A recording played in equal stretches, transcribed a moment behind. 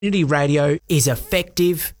Community radio is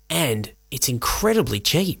effective and it's incredibly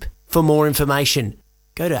cheap. For more information,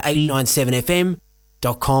 go to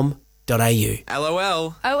 897fm.com.au.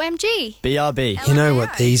 LOL. OMG. BRB. You know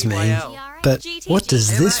what these mean, but what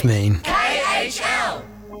does this mean? KHL.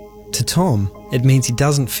 To Tom, it means he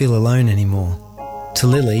doesn't feel alone anymore. To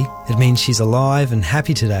Lily, it means she's alive and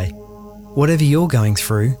happy today. Whatever you're going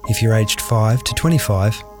through, if you're aged 5 to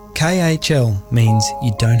 25, KHL means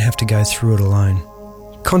you don't have to go through it alone.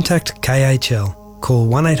 Contact KHL. Call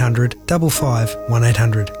 1800 55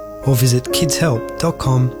 1800 or visit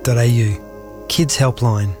kidshelp.com.au. Kids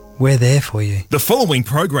Helpline. We're there for you. The following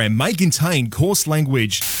program may contain coarse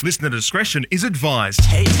language. Listener discretion is advised.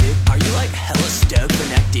 Hey dude, are you like hella stoked for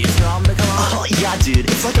next Disney album to come out? Oh yeah dude,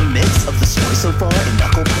 it's like a mix of The Story So Far and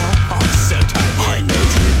Knuckle Pop. Oh, it's so tight. Oh, I know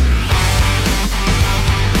dude.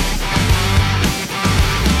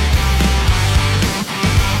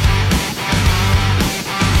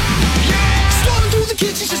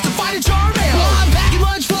 Kitchen just to find a jar mail. Well, I'm back in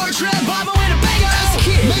lunch for a trip, buy my way to Vegas. As a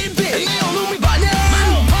kid, made it big, and they all know me by name. My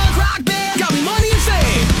own punk rock band got me money and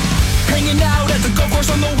fame. Hanging out at the golf course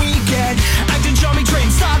on the weekend, acting chummy, trading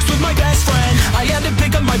stocks with my best friend. I had to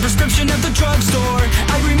pick up my prescription at the drugstore.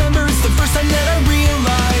 I remember it's the first time that I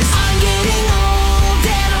realized I'm getting old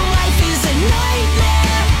and life is a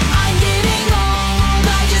nightmare. I'm getting old,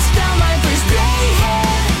 I just found my first gray hair.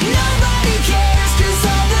 Nobody cares 'cause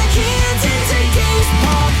all the kids in taking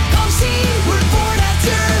pop. We're born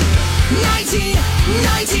after 1999.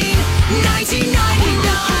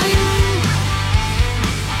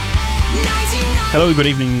 Hello, good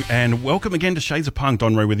evening, and welcome again to Shades of Punk.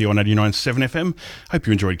 Don Ray with you on 89.7 FM. Hope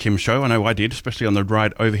you enjoyed Kim's show. I know I did, especially on the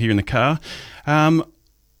ride over here in the car. I'm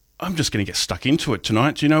just going to get stuck into it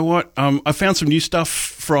tonight. Do you know what? I found some new stuff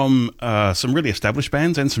from some really established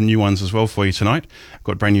bands and some new ones as well for you tonight. I've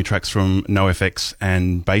got brand new tracks from NoFX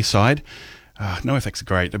and Bayside. NoFX are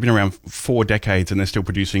great. They've been around 4 decades and they're still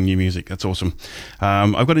producing new music. That's awesome.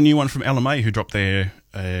 I've got a new one from LMA who dropped their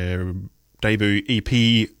debut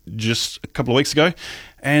EP just a couple of weeks ago.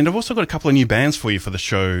 And I've also got a couple of new bands for you for the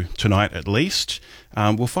show tonight at least.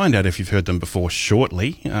 We'll find out if you've heard them before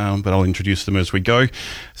shortly, but I'll introduce them as we go.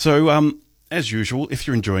 So, as usual, if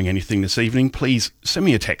you're enjoying anything this evening, please send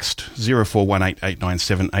me a text, 0418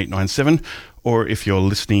 897 897, or if you're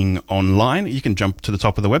listening online, you can jump to the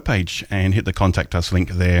top of the webpage and hit the Contact Us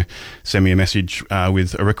link there. Send me a message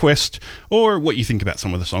with a request or what you think about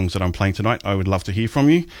some of the songs that I'm playing tonight. I would love to hear from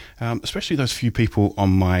you, especially those few people on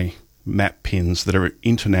my map pins that are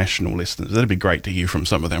international listeners. That'd be great to hear from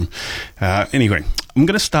some of them. Anyway, I'm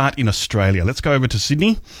going to start in Australia. Let's go over to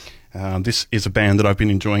Sydney. This is a band that I've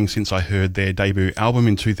been enjoying since I heard their debut album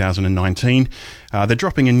in 2019. They're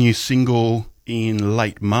dropping a new single in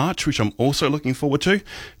late March, which I'm also looking forward to,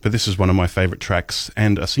 but this is one of my favourite tracks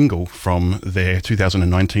and a single from their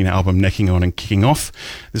 2019 album Necking On and Kicking Off.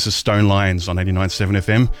 This is Stone Lions on 89.7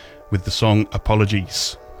 FM with the song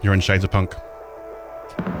Apologies. You're in Shades of Punk.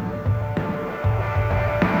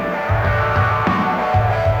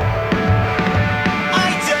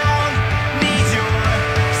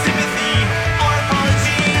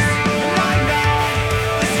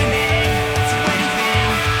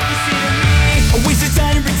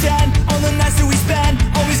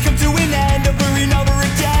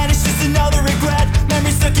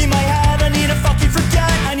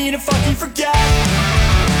 Fucking forget. It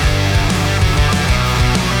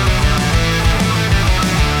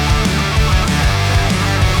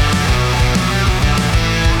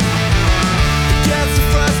gets so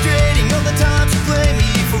frustrating all the times you blame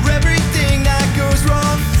me for everything that goes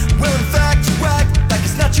wrong. Well, in fact, you act like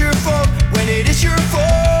it's not your fault when it is your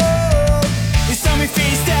fault. It's time we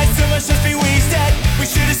face that, so much just be wasted. We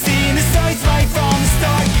should have seen the signs right from the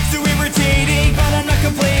start. So irritating, but I'm not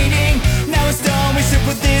complaining. Now it's done, we should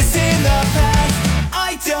put this in the past.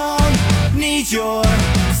 I don't need your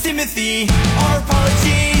sympathy or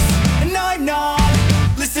apologies, and I'm not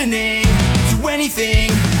listening to anything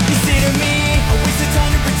you say to me. I waste the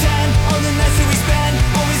time to pretend all the nights that we spend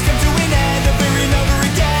always come to an end over and over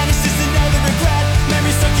again. It's just another regret,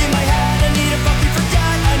 memories stuck in my head. I need to fucking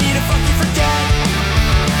forget, I need to fucking forget.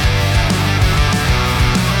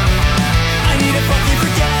 I need to fucking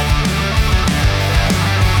forget.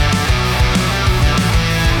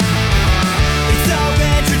 It's so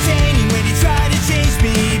entertaining when you try to change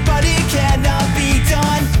me, but it can't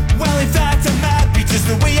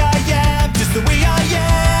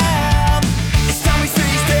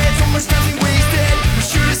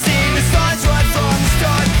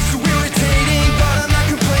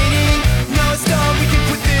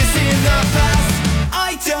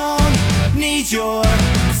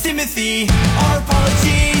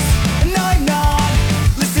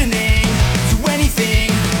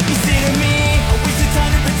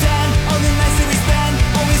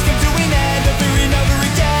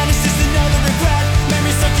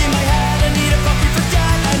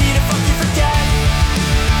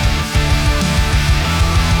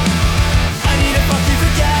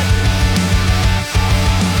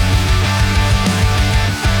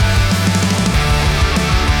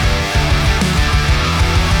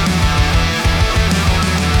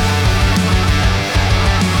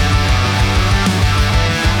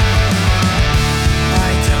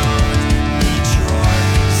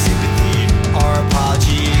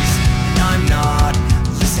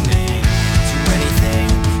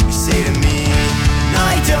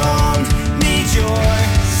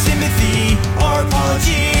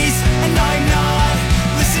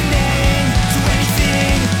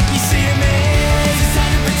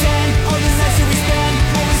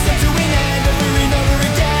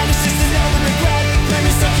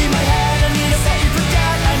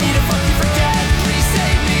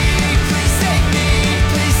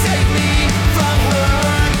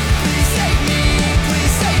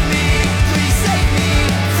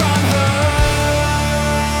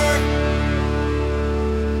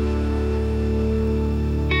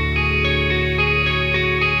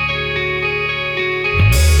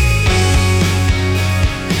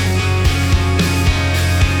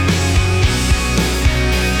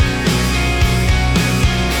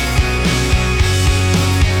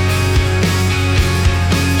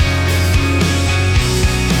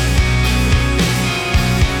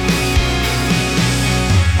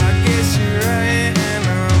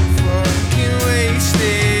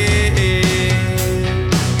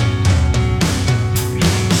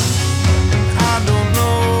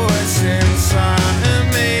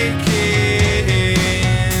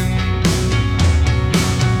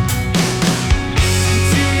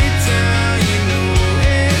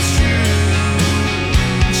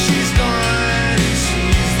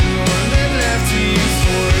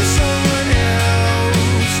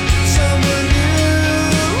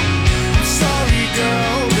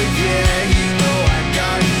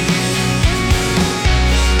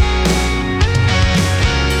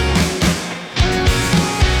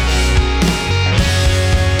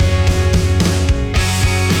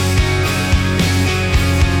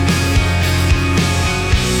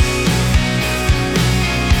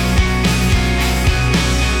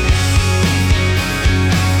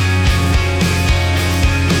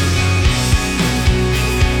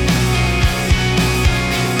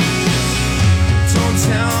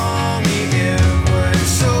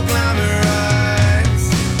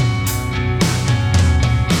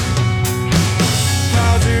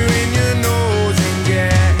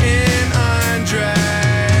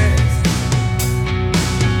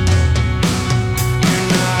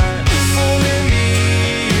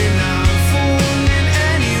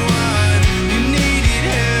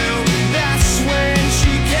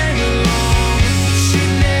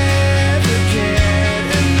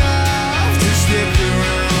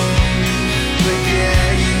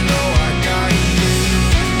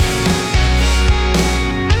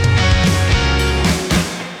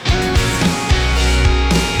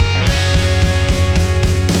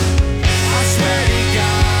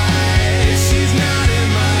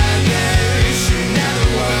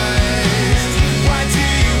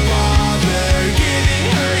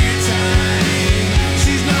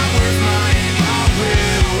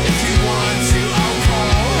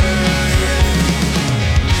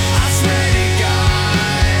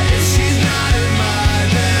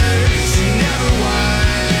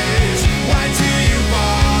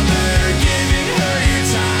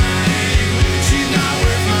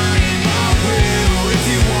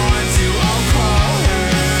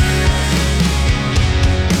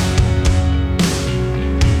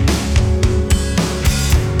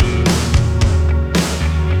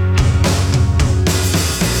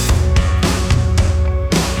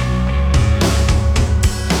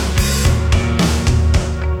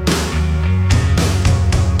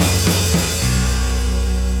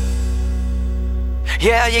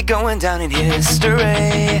Yeah, you're going down in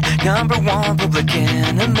history. Number one public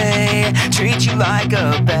enemy. Treat you like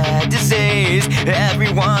a bad disease.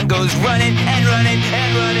 Everyone goes running and running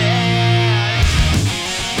and running.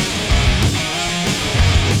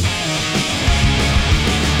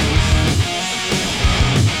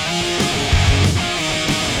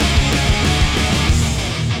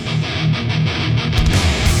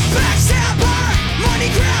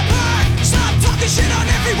 Shit on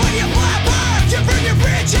everyone you blabber. You burn your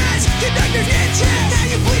bridges, you dug your niches. Now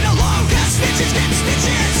you bleed alone, cause snitches get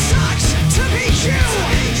stitches. Sucks to be you.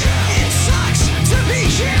 It sucks to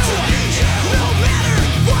be you. No matter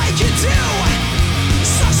what you do,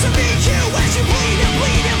 sucks to be you as you bleed and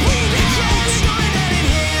bleed and bleed. It's going down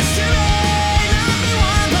in history. Number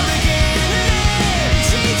one public enemy.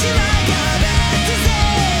 Treat you like a bad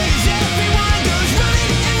disease. Everyone goes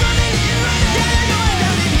running and running and running. Yeah, you're going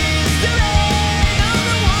down in history.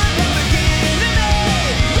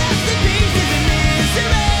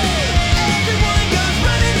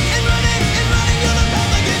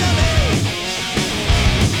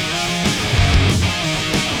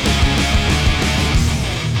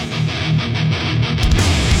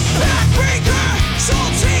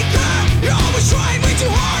 Trying way too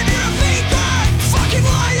hard, you're a faker. Fucking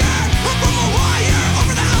liar, I'm from a wire.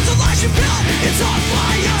 Over the house of lies you built, it's on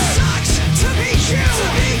fire. It sucks to be you.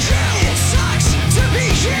 It sucks to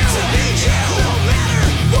be you. No matter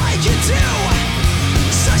what you do,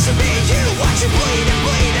 sucks to be you. Watch you bleed and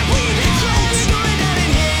bleed and bleed and bleed. It's going down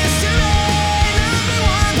in history. Number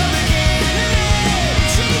one public enemy.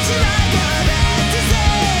 Treat you like a bad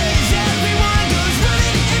disease. Everyone goes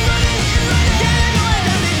running and running and running. Yeah, you're going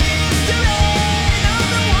down in history.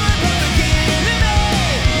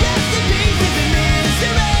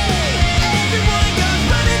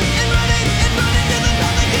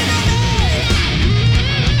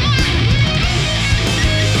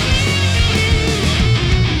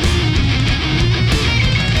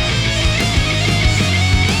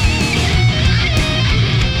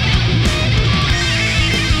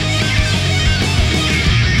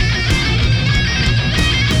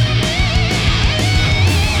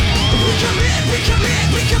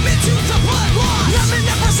 We commit to the blood loss. Numbing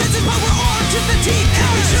our senses while we're armed to the deep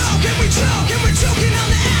end. We choke, and we're choking on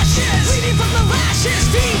the ashes. Bleeding from the lashes,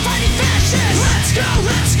 being fighting fascists. Let's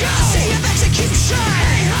go, say of execution.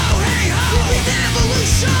 Hey ho, we need the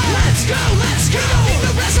evolution. Let's go, we don't need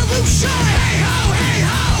the resolution. Hey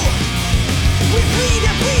ho, we bleed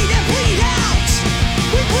and bleed and bleed out.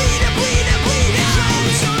 We bleed and bleed and bleed out.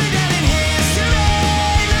 It's going down in history.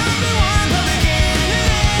 Number one public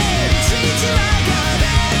enemy. Treat you like a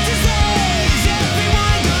bad disease.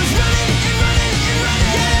 Everyone goes running and running and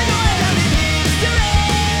running. Yeah, you're going down in history.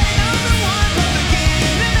 Number one public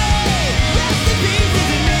enemy. Rest in peace is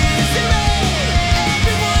in misery.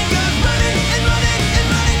 Everyone goes running and running and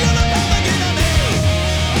running. You're the public enemy.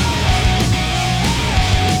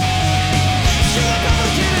 You're the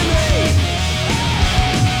public enemy.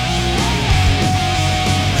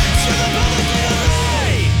 You're the public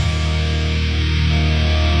enemy.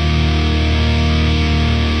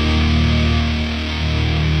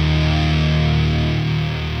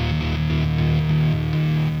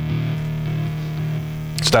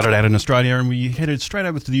 Started out in Australia and we headed straight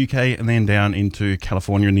over to the UK and then down into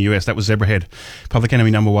California in the US. That was Zebrahead. Public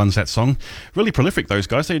Enemy #1's that song. Really prolific, those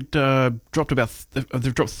guys. They've dropped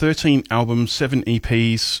 13 albums, 7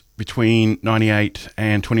 EPs between 98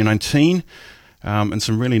 and 2019. And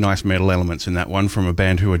some really nice metal elements in that one from a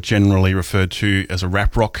band who are generally referred to as a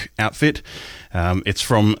rap rock outfit. It's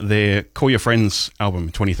from their Call Your Friends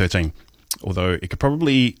album, 2013. Although it could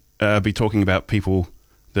probably be talking about people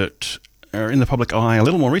that are in the public eye a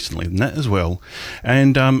little more recently than that as well.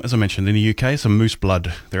 And as I mentioned, in the UK, some Moose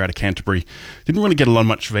Blood. They're out of Canterbury. Didn't really get a lot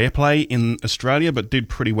much of airplay in Australia, but did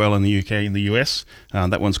pretty well in the UK and the US.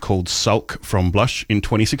 That one's called Sulk from Blush in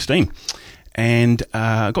 2016. And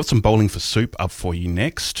I've got some Bowling for Soup up for you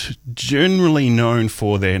next. Generally known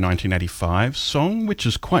for their 1985 song, which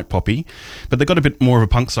is quite poppy, but they've got a bit more of a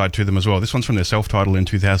punk side to them as well. This one's from their self-titled in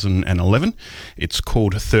 2011. It's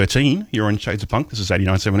called 13. You're on Shades of Punk. This is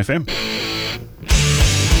 89.7 FM.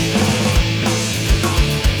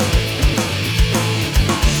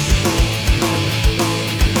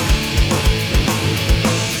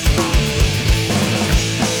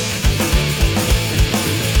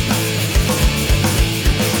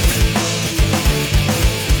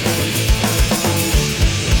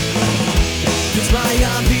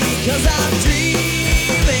 Cause I'm dreaming,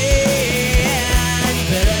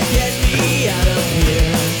 better get me out of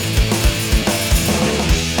here.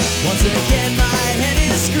 Once again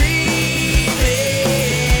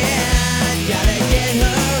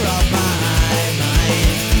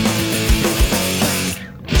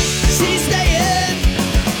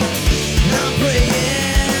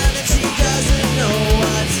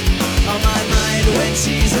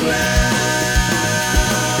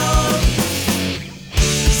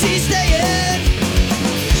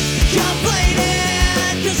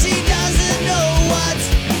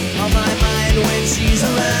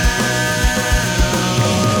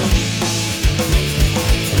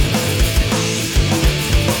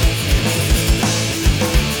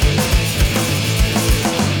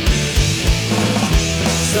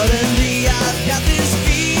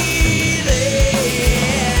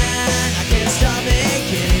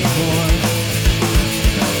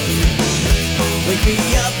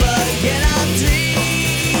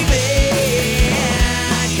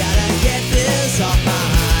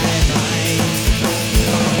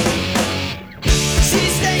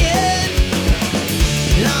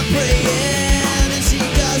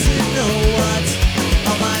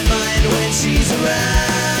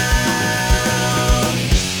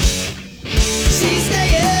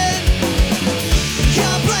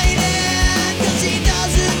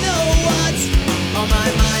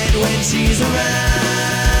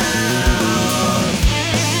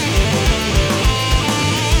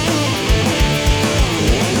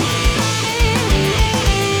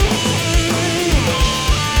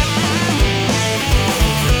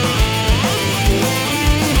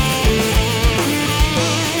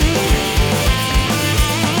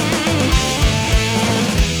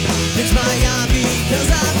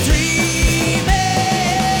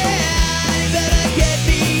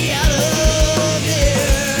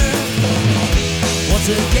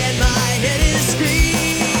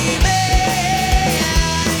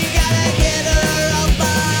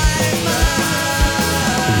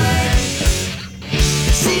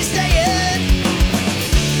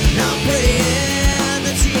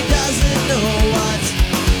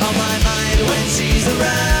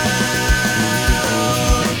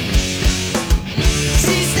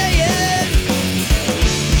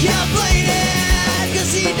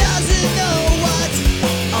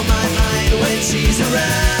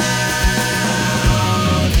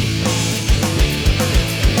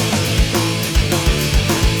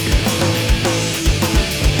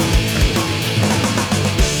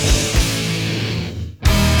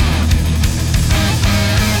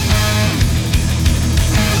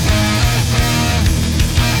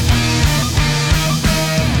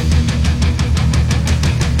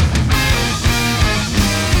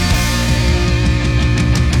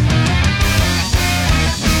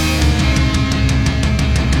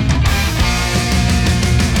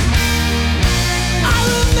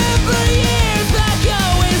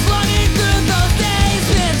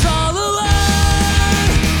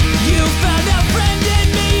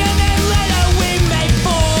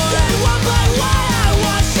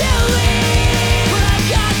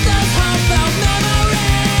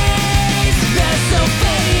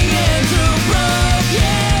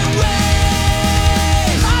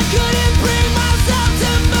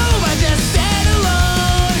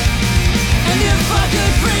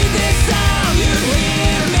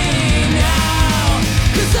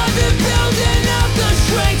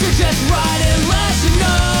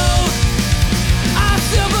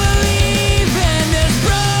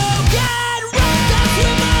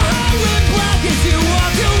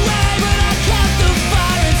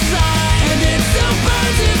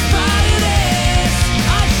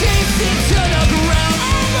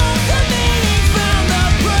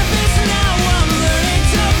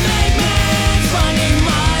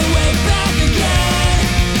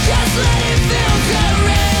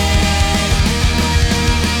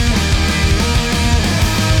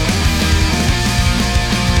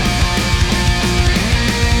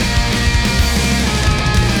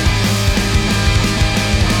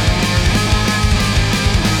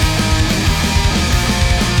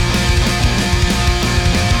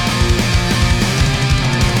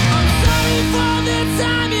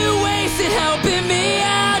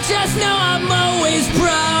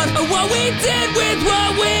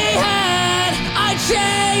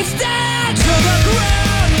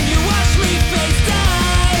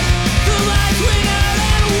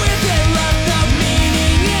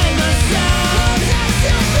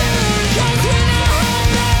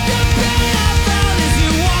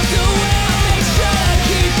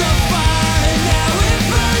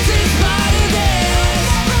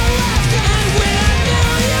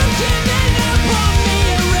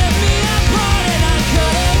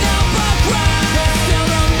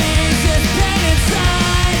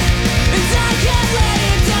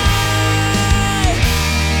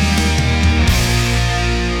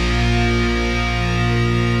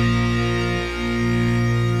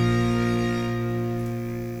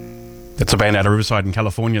It's a band out of Riverside in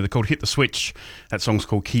California. They're called Hit the Switch. That song's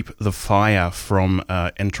called Keep the Fire from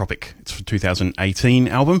Entropic. It's a 2018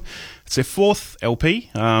 album. It's their fourth LP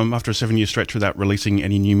after a 7-year stretch without releasing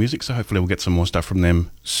any new music, so hopefully we'll get some more stuff from them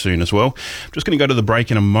soon as well. I'm just going to go to the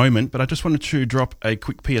break in a moment, but I just wanted to drop a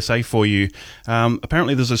quick PSA for you.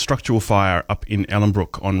 Apparently there's a structural fire up in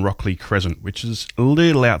Ellenbrook on Rockley Crescent, which is a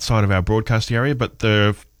little outside of our broadcast area, but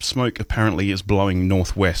the smoke apparently is blowing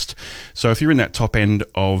northwest. So if you're in that top end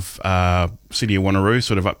of City of Wanneroo,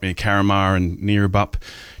 sort of up near Carramar and Neerabup,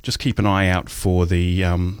 just keep an eye out for the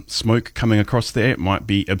smoke coming across there. It might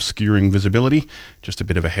be obscuring visibility. Just a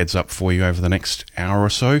bit of a heads up for you over the next hour or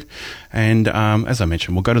so. And as I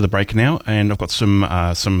mentioned, we'll go to the break now, and I've got some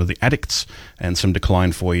of the Addicts and some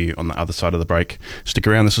Decline for you on the other side of the break. Stick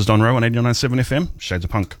around. This is Don Rowe on 89.7 FM, Shades of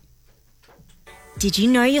Punk. Did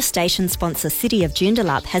you know your station sponsor City of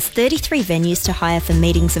Joondalup has 33 venues to hire for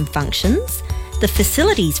meetings and functions? The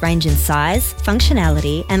facilities range in size,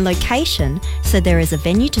 functionality and location, so there is a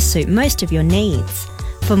venue to suit most of your needs.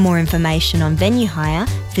 For more information on venue hire,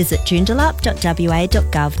 visit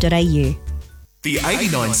joondalup.wa.gov.au. The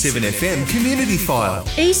 89.7 FM Community File.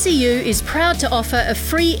 ECU is proud to offer a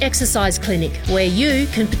free exercise clinic where you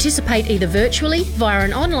can participate either virtually via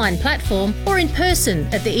an online platform or in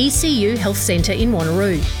person at the ECU Health Centre in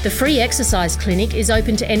Wanneroo. The free exercise clinic is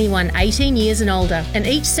open to anyone 18 years and older, and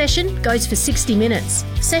each session goes for 60 minutes.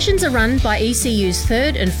 Sessions are run by ECU's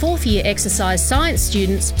 3rd and 4th year exercise science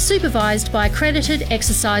students, supervised by accredited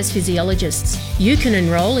exercise physiologists. You can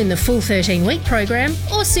enrol in the full 13-week program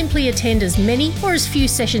or simply attend as many or as few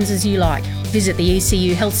sessions as you like. Visit the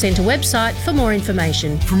ECU Health Centre website for more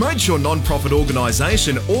information. Promote your non-profit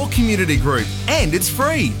organisation or community group, and it's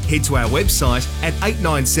free. Head to our website at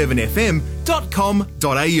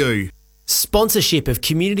 897fm.com.au. Sponsorship of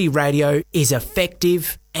community radio is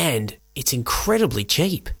effective and it's incredibly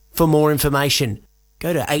cheap. For more information,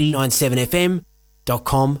 go to 897fm.com.au.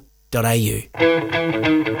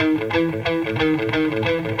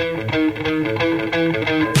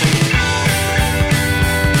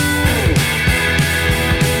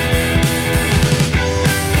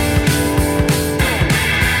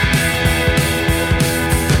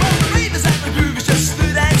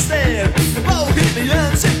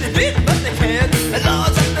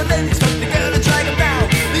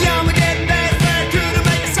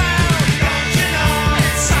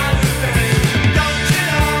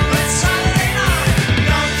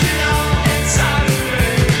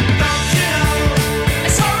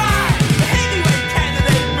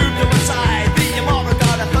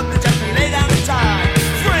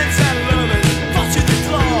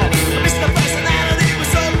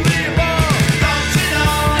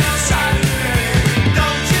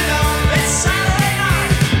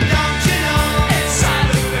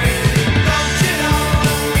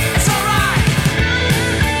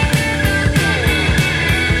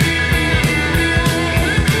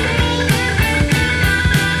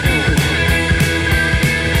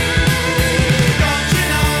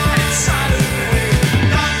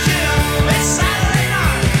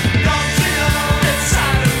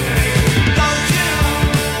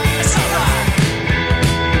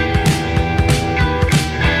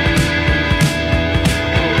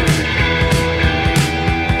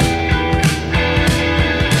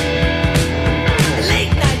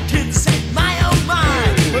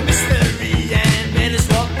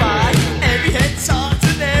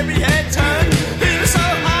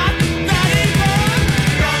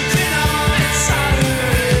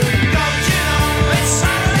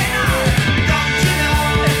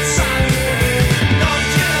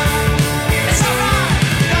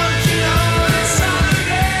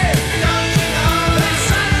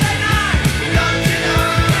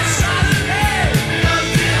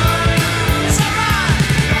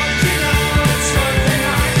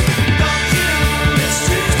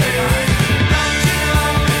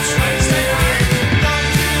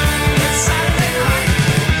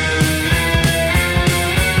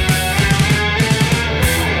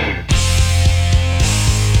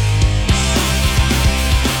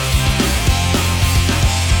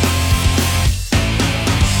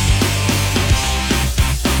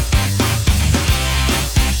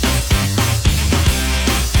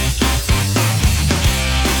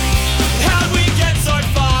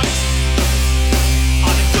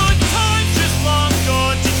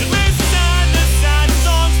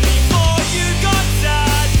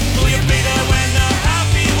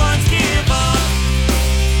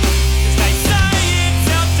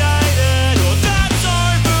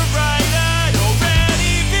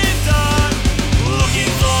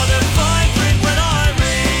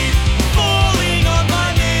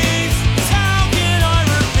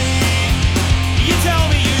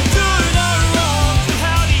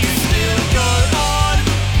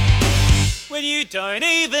 don't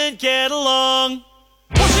even get along.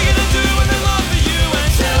 What's she gonna do when they laugh at you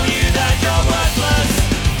and tell you that you're worthless?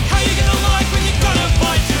 How you gonna like when you gotta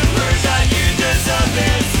fight to prove that you deserve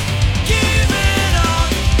this? Giving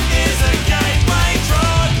up is a gateway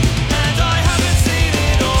drug, and I haven't seen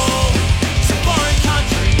it all. Some foreign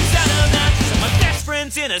countries and a mattress and my best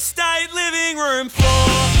friends in a state living room floor.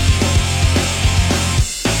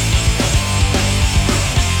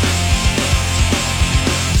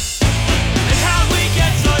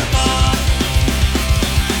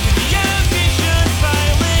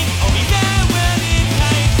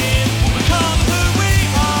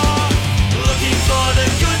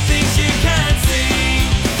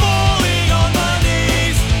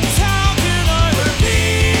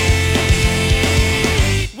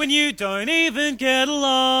 You don't even get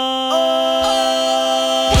along.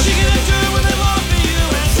 What's you gonna do when they laugh at you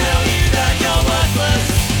and tell you that you're worthless?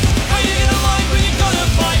 How you gonna like when you gotta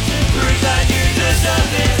fight to prove that you deserve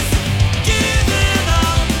this? Giving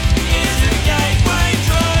up is a gateway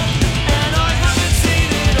drug, and I haven't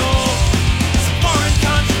seen it all. Some foreign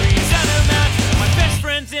countries and a mattress and my best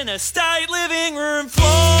friends in a state living room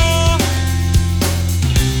floor.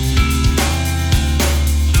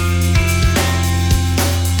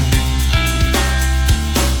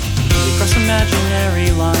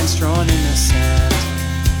 Imaginary lines drawn in the sand,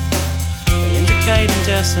 they indicate and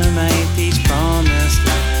decimate these promised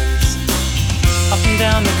lands. Up and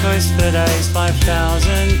down the coast for days,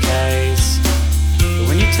 5,000 Ks. But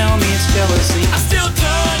when you tell me it's jealousy, I still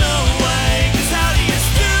turn away. Cause how do you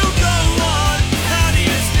still go on? How do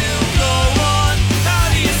you still go on?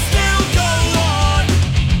 How do you still go on?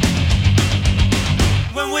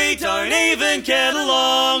 When we don't even get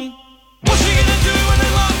along. What's she gonna do when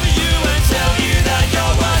they laugh at you and tell you that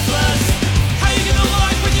you're worthless? How you gonna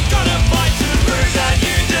like when you gotta fight to prove that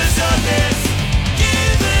you deserve this?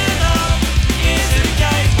 Giving up is a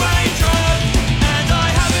gateway drug, and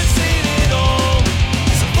I haven't seen it all.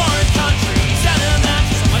 Some foreign countries and a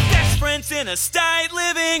mattress and my best friends in a state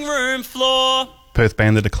living room floor. Perth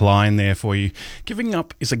band The Decline there for you. Giving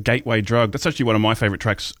Up is a gateway drug. That's actually one of my favourite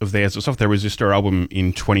tracks of theirs. It's off their Resistor album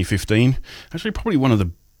in 2015. Actually probably one of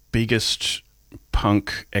the biggest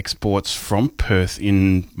punk exports from Perth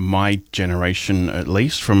in my generation, at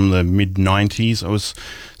least from the mid-90s. I was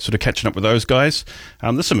sort of catching up with those guys.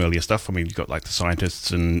 There's some earlier stuff. I mean, you've got like The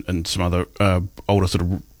Scientists and some other older sort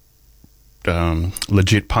of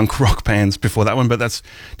legit punk rock bands before that one, but that's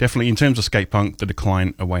definitely, in terms of skate punk, The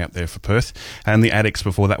Decline are way up there for Perth. And The Addicts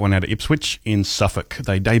before that one out of Ipswich in Suffolk.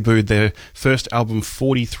 They debuted their first album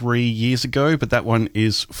 43 years ago, but that one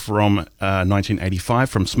is from 1985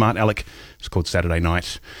 from Smart Alec. It's called Saturday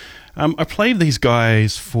Night. I played these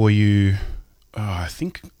guys for you, I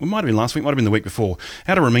think it might have been last week, might have been the week before,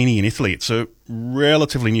 out of Rimini in Italy. It's a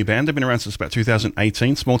relatively new band. They've been around since about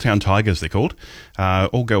 2018. Small Town Tigers, they're called.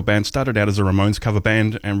 All-girl band, started out as a Ramones cover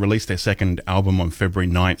band and released their second album on February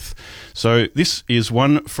 9th. So this is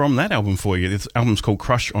one from that album for you. This album's called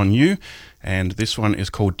Crush on You, and this one is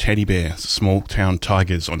called Teddy Bear. Small Town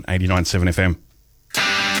Tigers on 89.7 FM.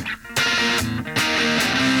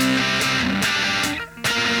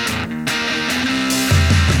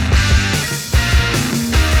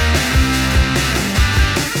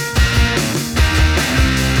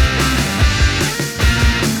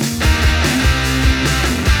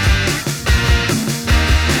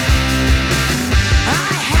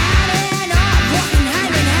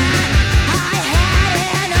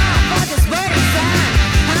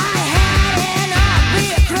 I had enough, be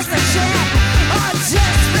a Christmas shit.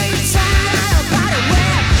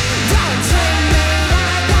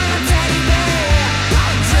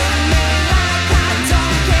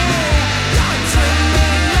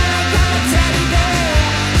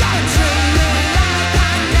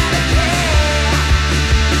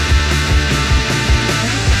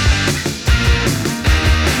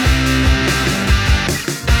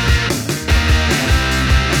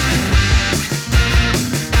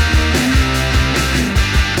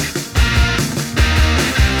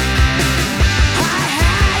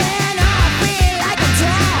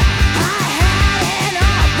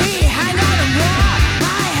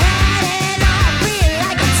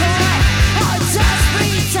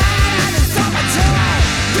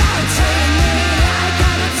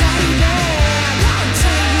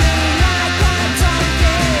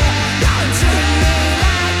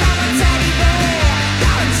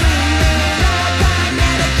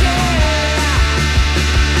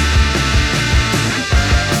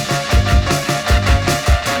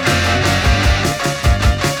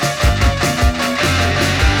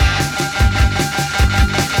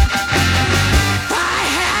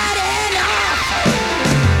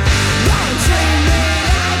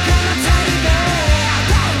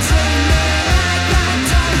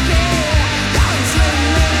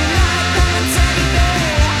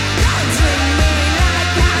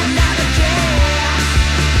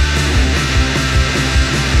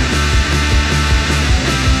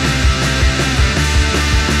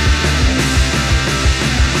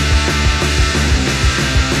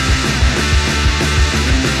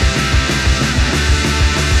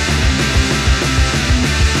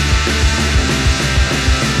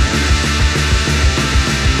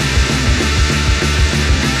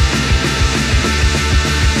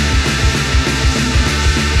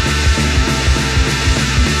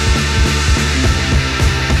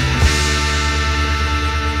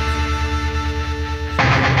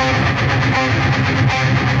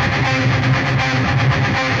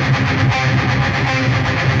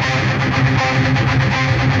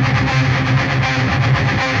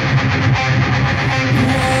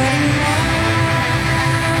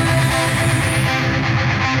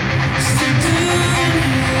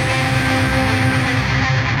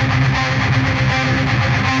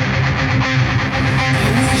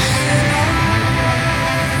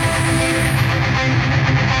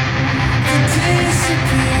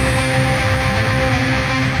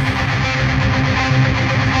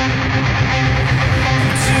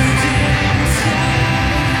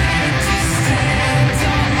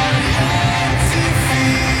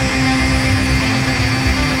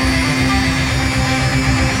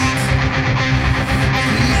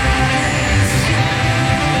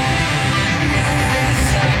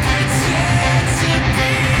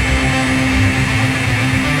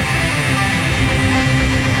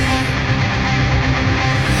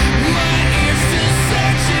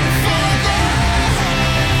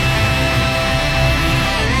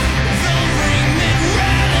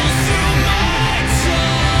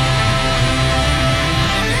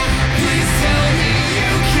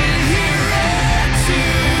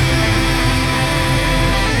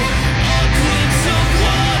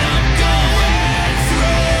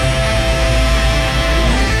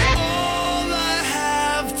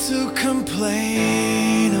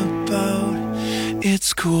 complain about.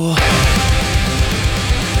 It's cool.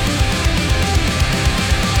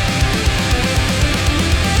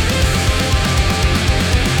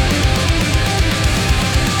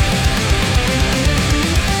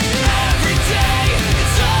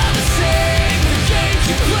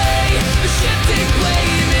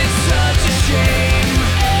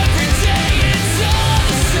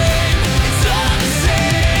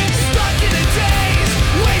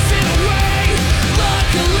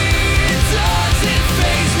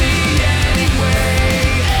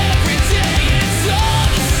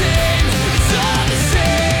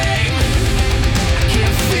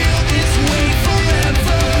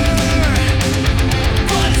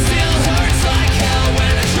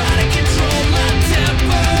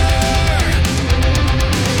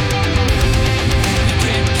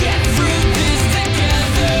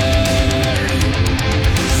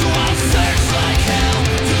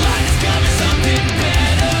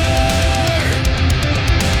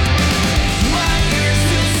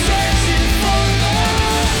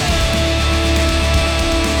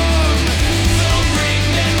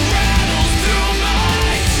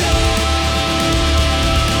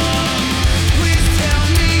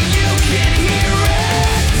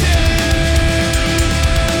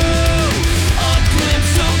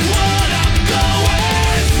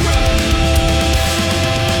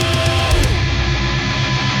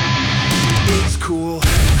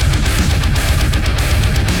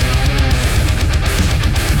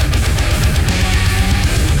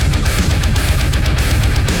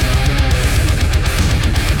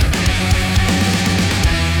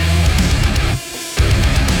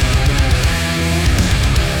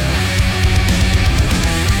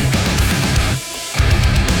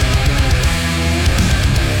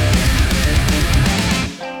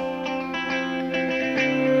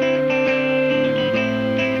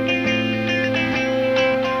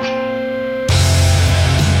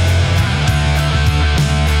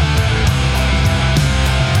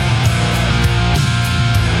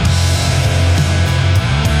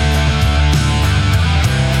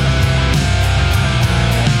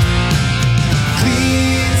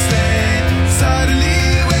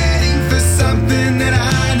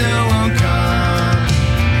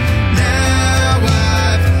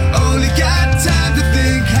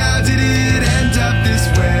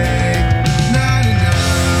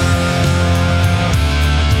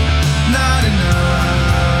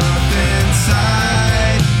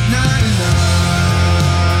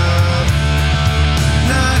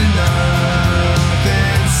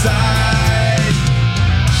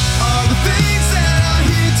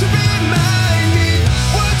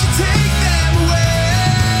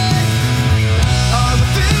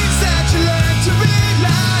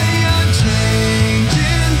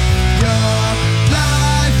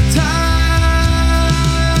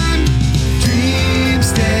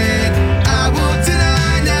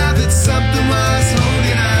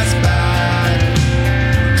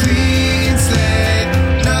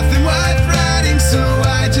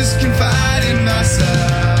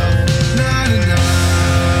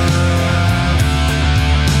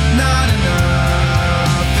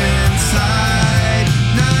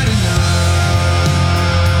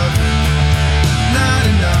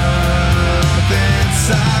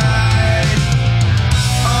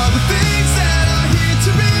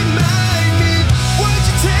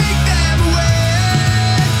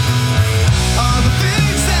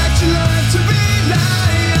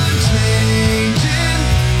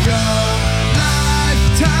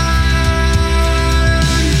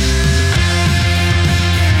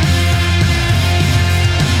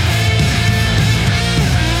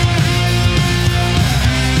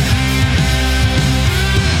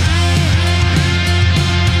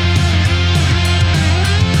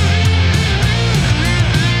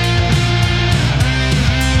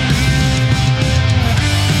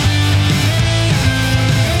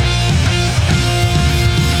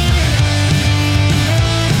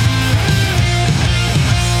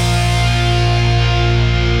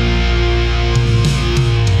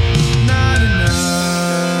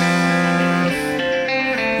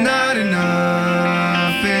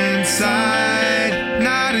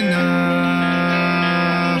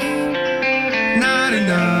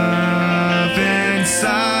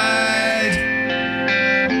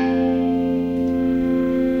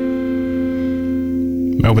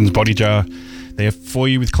 Melbourne's Body Jar there for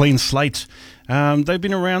you with Clean Slate. They've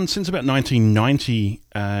been around since about 1990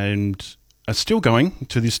 and are still going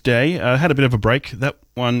to this day. Had a bit of a break. That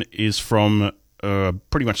one is from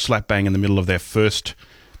pretty much slap bang in the middle of their first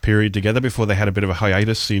period together before they had a bit of a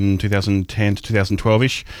hiatus in 2010 to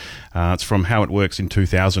 2012-ish. It's from How It Works in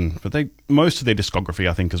 2000. But most of their discography,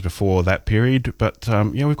 I think, is before that period. But,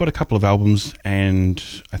 we've got a couple of albums and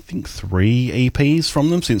I think 3 EPs from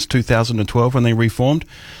them since 2012 when they reformed.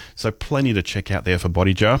 So plenty to check out there for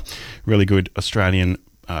Body Jar. Really good Australian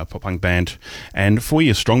pop-punk band. And 4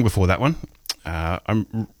 years strong before that one. I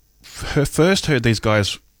first heard these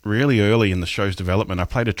guys really early in the show's development. I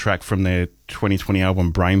played a track from their 2020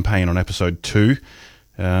 album Brain Pain on episode 2.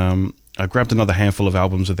 I grabbed another handful of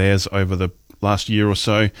albums of theirs over the last year or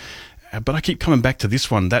so, but I keep coming back to this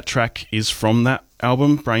one. That track is from that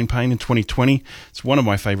album, Brain Pain, in 2020. It's one of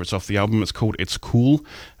my favourites off the album. It's called It's Cool.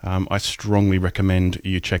 I strongly recommend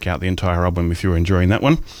you check out the entire album if you're enjoying that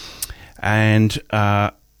one. And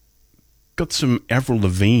got some Avril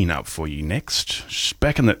Lavigne up for you next.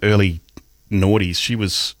 Back in the early noughties, she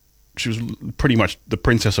was pretty much the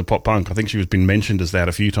princess of pop punk. I think she was been mentioned as that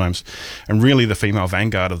a few times, and really the female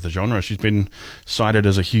vanguard of the genre. She's been cited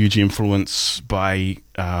as a huge influence by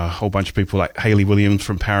a whole bunch of people like Hayley Williams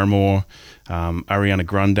from Paramore, Ariana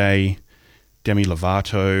Grande, Demi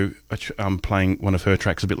Lovato. I'm playing one of her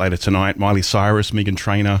tracks a bit later tonight. Miley Cyrus, Meghan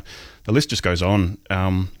Trainor. The list just goes on.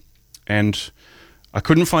 And I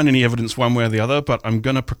couldn't find any evidence one way or the other, but I'm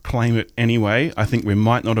going to proclaim it anyway. I think we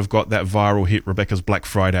might not have got that viral hit Rebecca's Black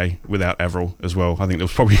Friday without Avril as well. I think there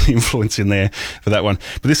was probably an influence in there for that one.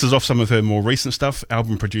 But this is off some of her more recent stuff,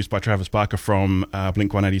 album produced by Travis Barker from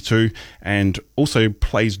Blink-182, and also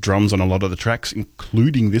plays drums on a lot of the tracks,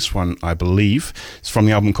 including this one, I believe. It's from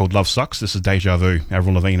the album called Love Sucks. This is Deja Vu,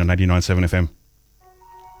 Avril Lavigne on 89.7 FM.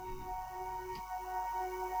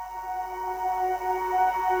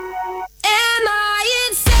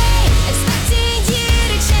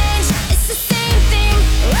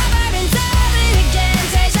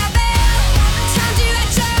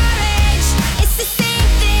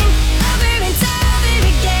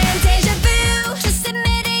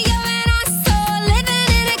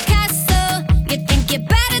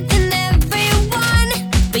 Better than everyone,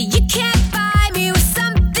 but you can't buy me with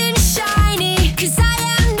something shiny.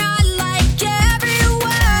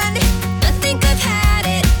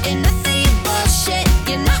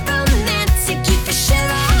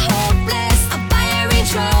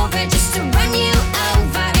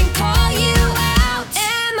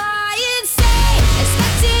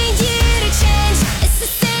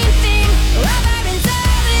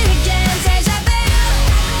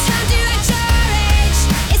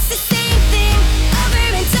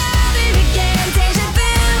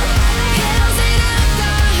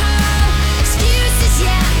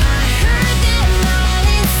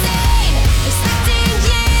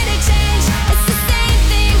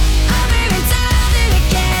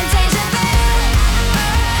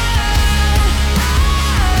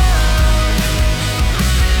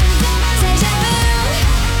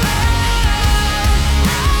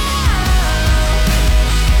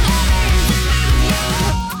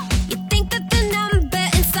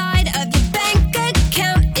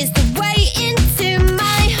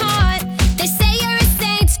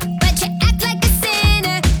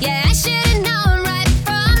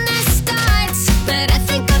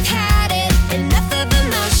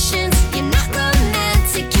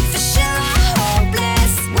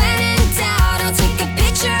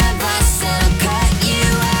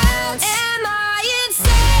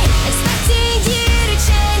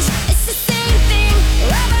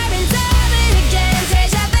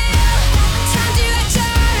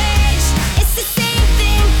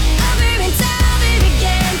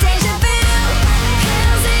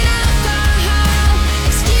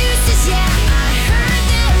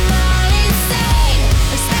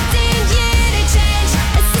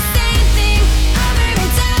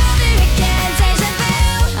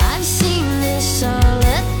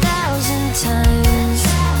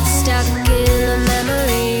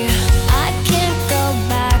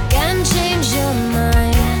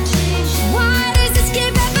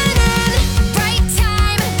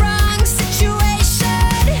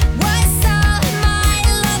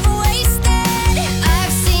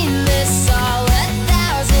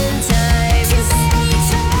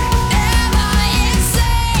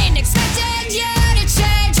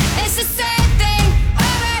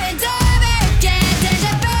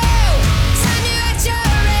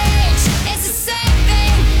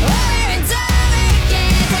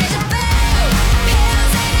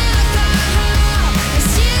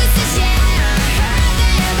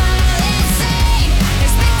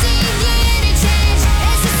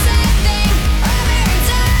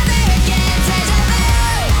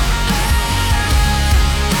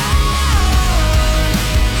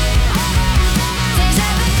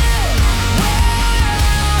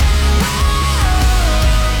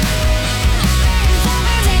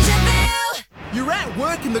 at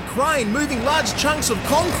work in the crane moving large chunks of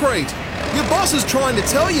concrete. Your boss is trying to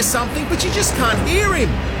tell you something, but you just can't hear him.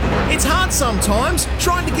 It's hard sometimes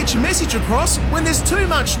trying to get your message across when there's too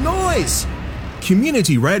much noise.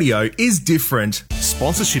 Community radio is different.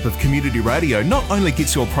 Sponsorship of community radio not only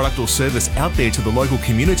gets your product or service out there to the local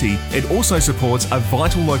community, it also supports a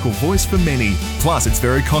vital local voice for many. Plus, it's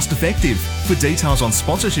very cost effective. For details on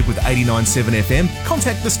sponsorship with 89.7 FM,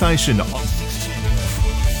 contact the station on...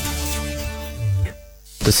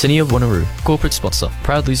 The City of Wanneroo, corporate sponsor,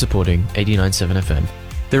 proudly supporting 89.7 FM.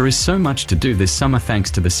 There is so much to do this summer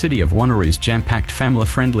thanks to the City of Wanneroo's jam-packed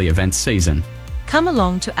family-friendly events season. Come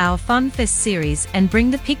along to our Fun Fest series and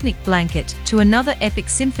bring the picnic blanket to another epic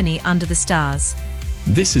symphony under the stars.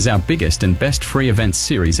 This is our biggest and best free events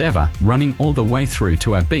series ever, running all the way through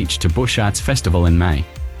to our Beach to Bush Arts Festival in May.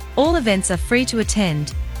 All events are free to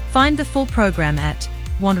attend. Find the full program at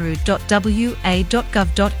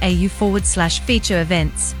wanneroo.wa.gov.au/feature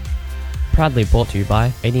events. Proudly brought to you by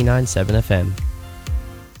 89.7 FM.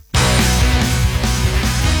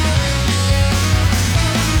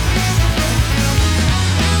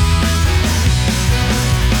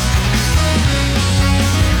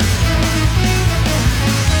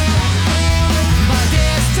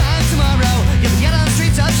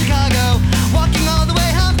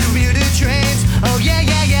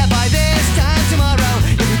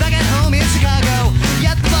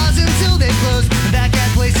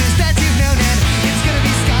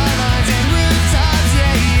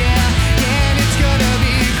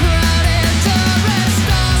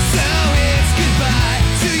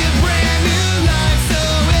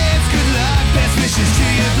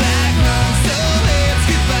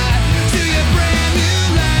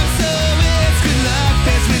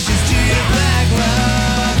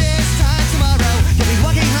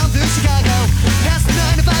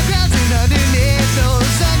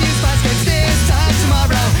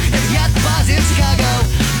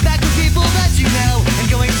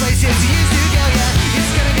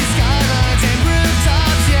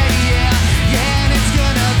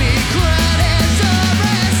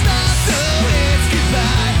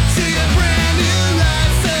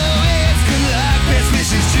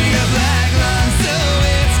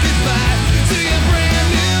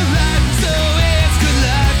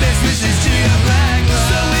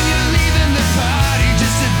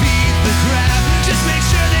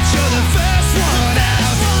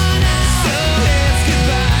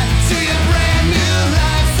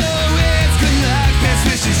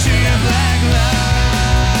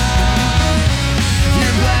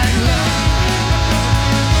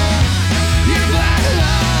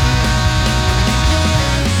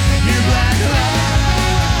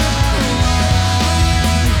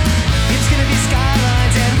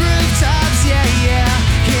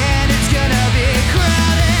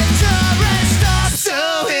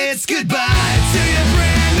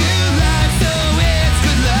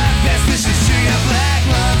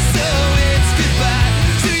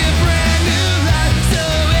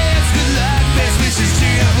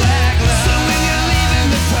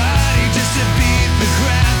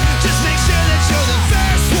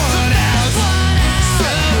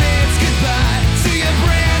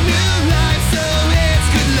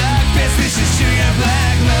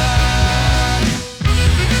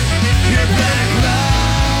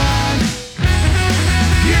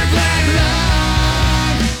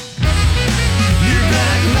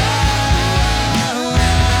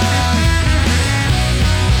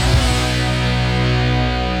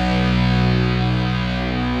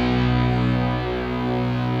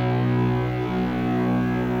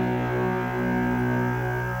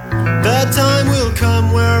 time will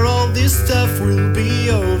come where all this stuff will be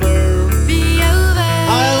over.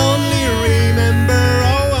 I'll only remember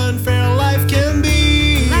how unfair life can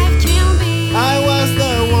be. I was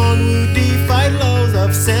the one who defied laws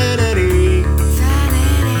of sanity.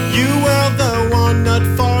 You were the one not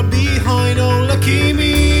far behind, oh lucky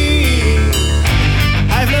me.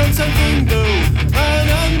 I've learned something though, an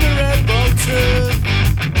unbearable truth.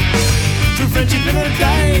 True friendship never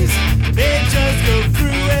dies, it just goes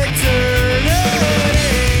through eternity.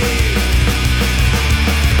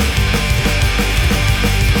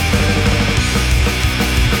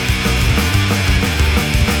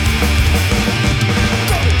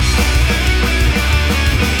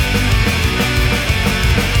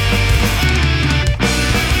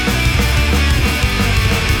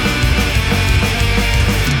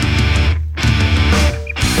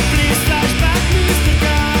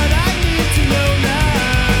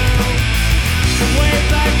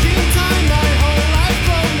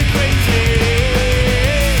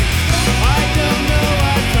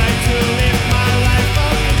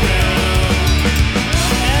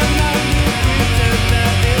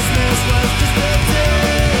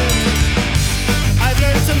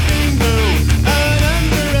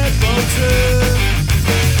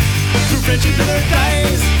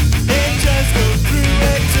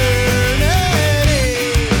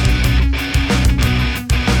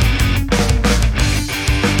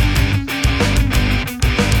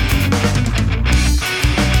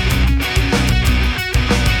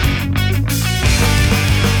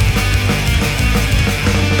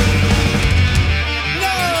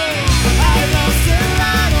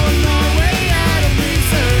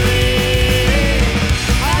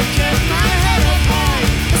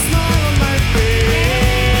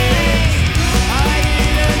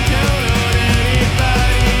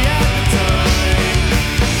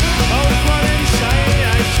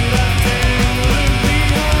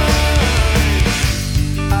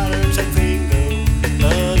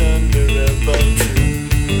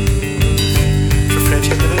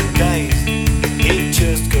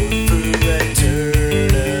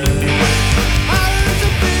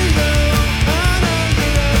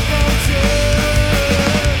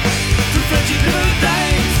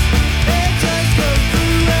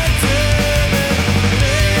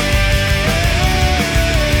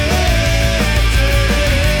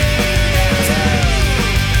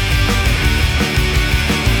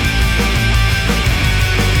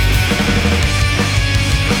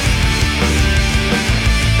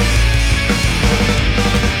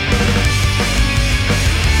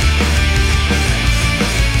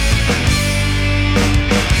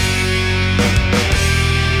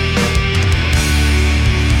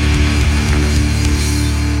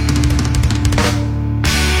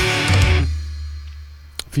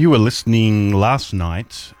 you were listening last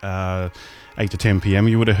night, 8 to 10 p.m,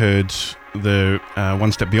 you would have heard the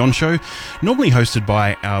One Step Beyond show, normally hosted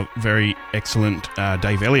by our very excellent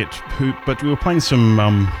Dave Elliott, but we were playing some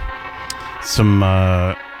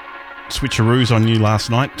switcheroos on you last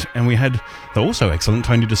night, and we had the also excellent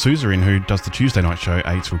Tony D'Souza in, who does the Tuesday night show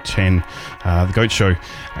 8 till 10, the Goat Show,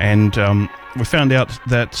 and we found out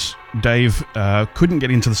that Dave couldn't get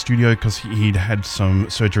into the studio because he'd had some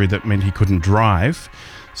surgery that meant he couldn't drive.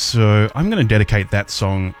 So I'm going to dedicate that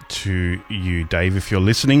song to you, Dave, if you're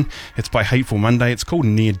listening. It's by Hateful Monday. It's called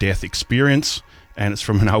Near Death Experience, and it's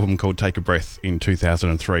from an album called Take a Breath in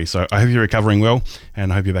 2003. So I hope you're recovering well,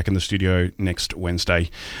 and I hope you're back in the studio next Wednesday.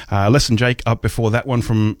 Less Than Jake up before that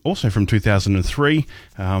one, also from 2003,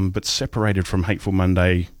 but separated from Hateful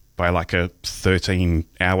Monday by like a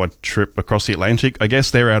 13-hour trip across the Atlantic. I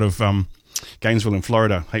guess they're out of Gainesville in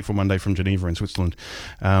Florida, Hateful Monday from Geneva in Switzerland.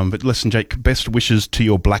 But listen, Jake, Best Wishes to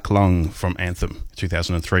Your Black Lung from Anthem,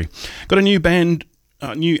 2003. Got a new band,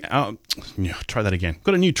 try that again.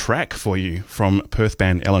 Got a new track for you from Perth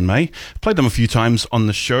band Ellen May. Played them a few times on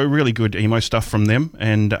the show, really good emo stuff from them.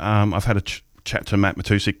 And I've had a chat to Matt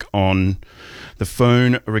Matusik on the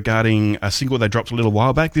phone regarding a single they dropped a little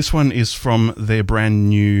while back. This one is from their brand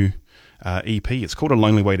new EP. It's called A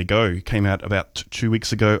Lonely Way to Go. Came out about 2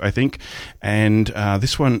 weeks ago, I think. And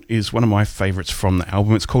this one is one of my favourites from the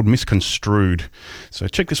album. It's called Misconstrued. So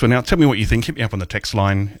check this one out. Tell me what you think. Hit me up on the text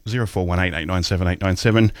line 0418 897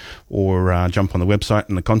 897, or jump on the website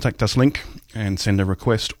and the contact us link and send a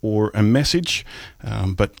request or a message.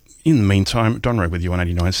 But in the meantime, Don Ray with you on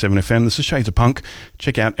 89.7 FM. This is Shades of Punk.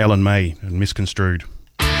 Check out Ellen May and Misconstrued.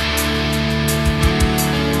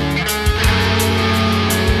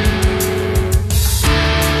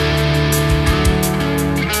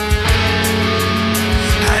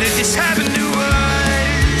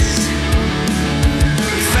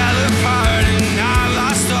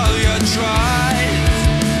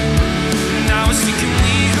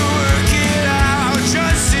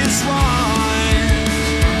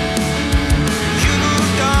 You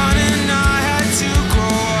moved on and I had to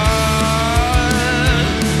grow up.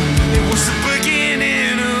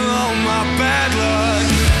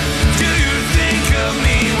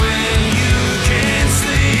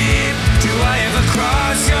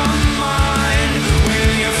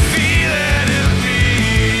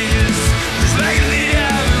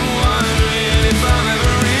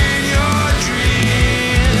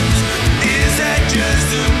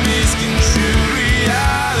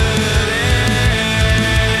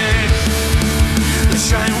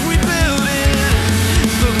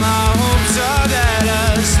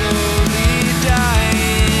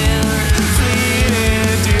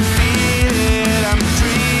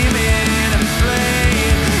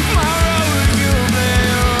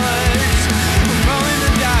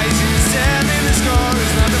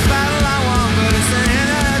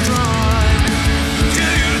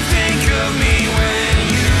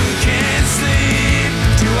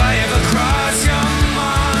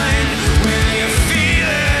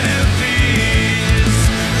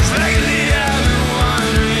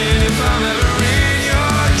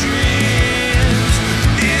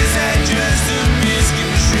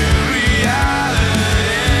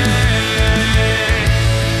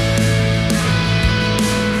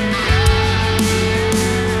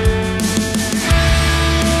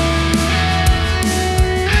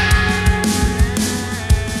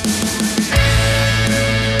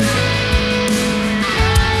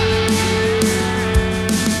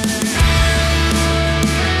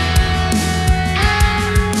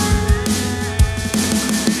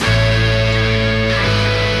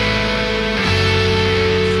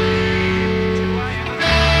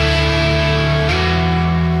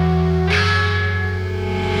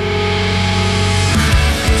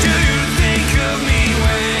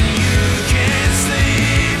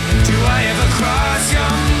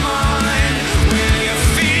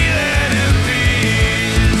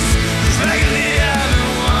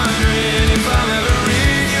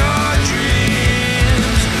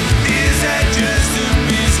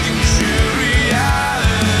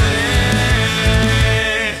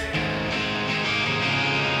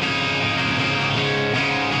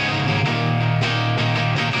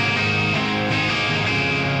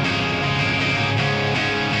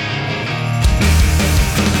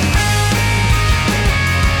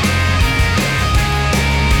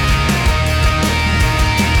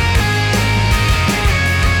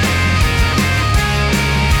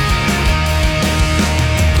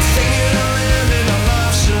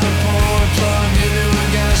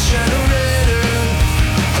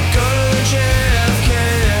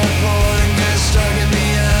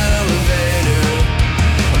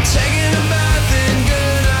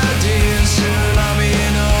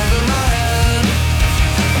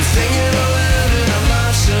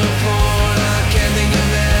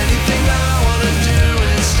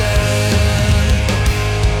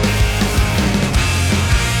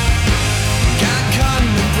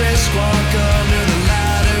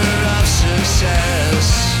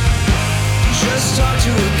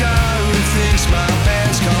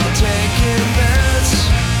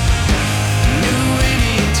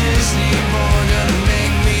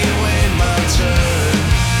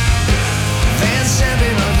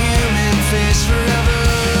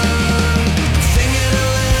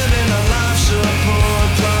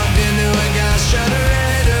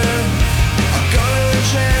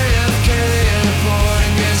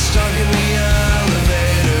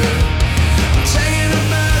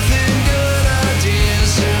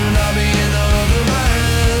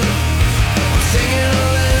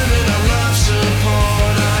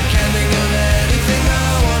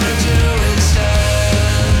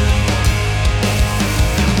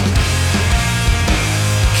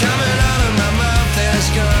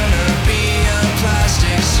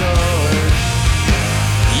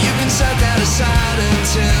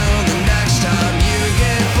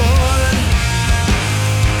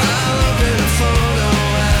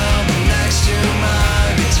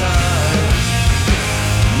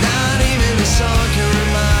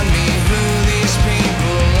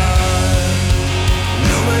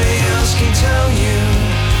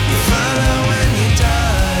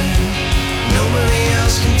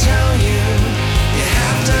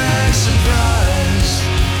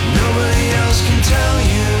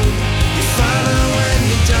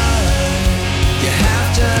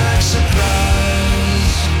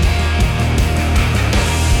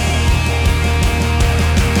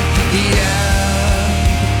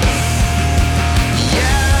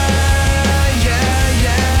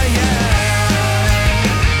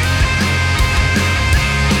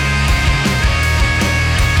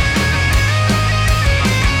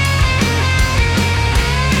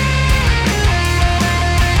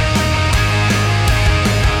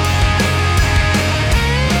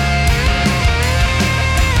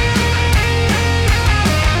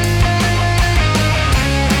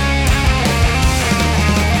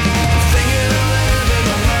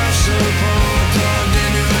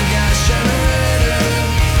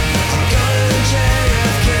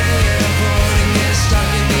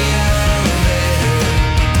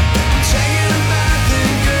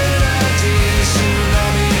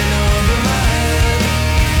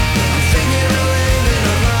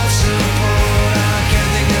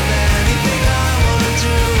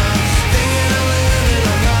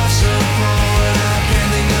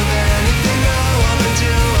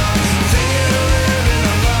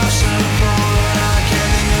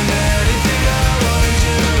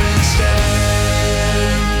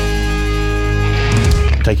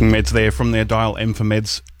 Taking Meds there from their Dial M for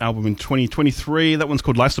Meds album in 2023. That one's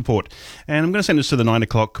called Life Support. And I'm going to send us to the 9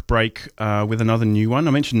 o'clock break with another new one.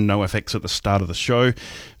 I mentioned NoFX at the start of the show.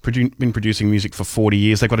 Been producing music for 40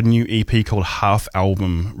 years. They've got a new EP called Half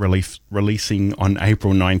Album releasing on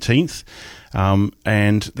April 19th.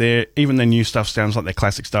 And even their new stuff sounds like their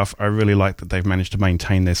classic stuff. I really like that they've managed to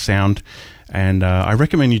maintain their sound. And I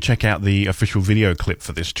recommend you check out the official video clip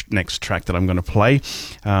for this next track that I'm going to play,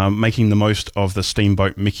 making the most of the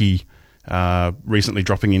Steamboat Mickey recently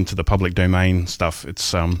dropping into the public domain stuff.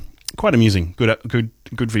 It's quite amusing. Good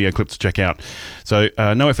video clip to check out. So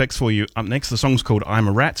NoFX for you up next. The song's called I'm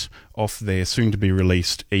a Rat off their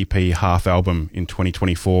soon-to-be-released EP Half Album in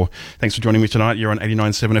 2024. Thanks for joining me tonight. You're on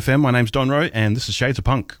 89.7 FM. My name's Don Rowe, and this is Shades of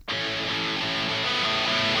Punk.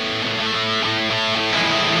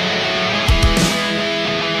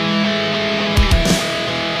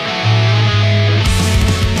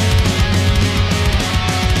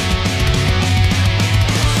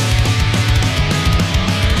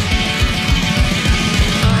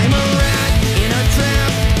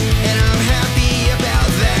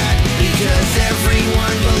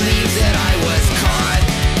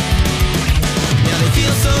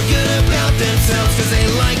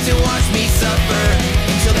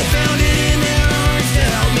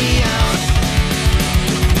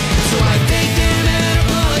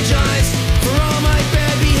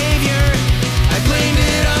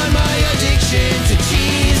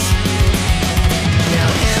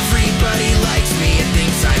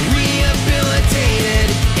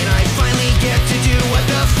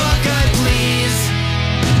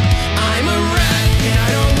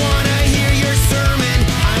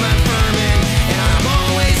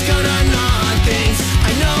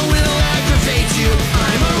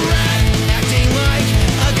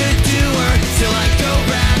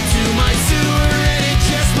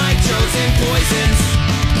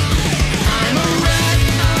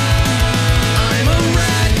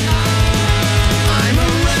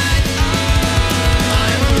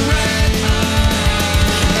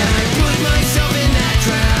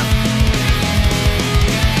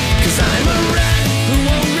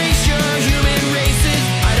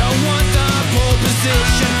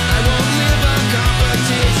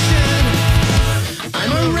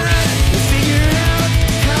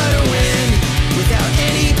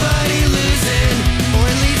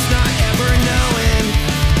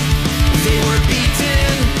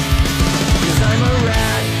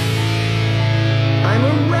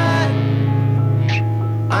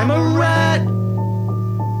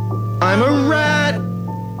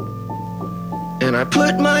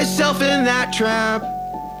 Trap,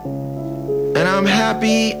 and I'm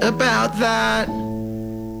happy about that.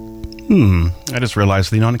 I just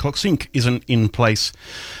realised the 9 o'clock sync isn't in place.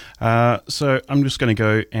 So I'm just going to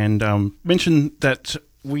go and mention that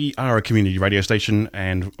we are a community radio station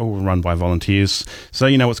and all run by volunteers. So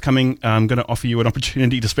you know what's coming. I'm going to offer you an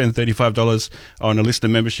opportunity to spend $35 on a listener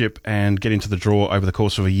membership and get into the draw over the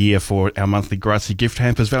course of a year for our monthly Grazie gift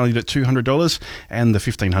hampers valued at $200 and the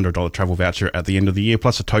 $1,500 travel voucher at the end of the year,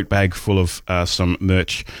 plus a tote bag full of some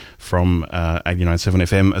merch from 89.7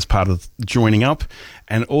 FM as part of joining up.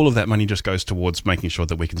 And all of that money just goes towards making sure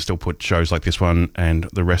that we can still put shows like this one and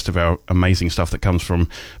the rest of our amazing stuff that comes from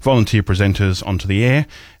volunteer presenters onto the air,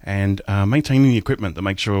 and maintaining the equipment that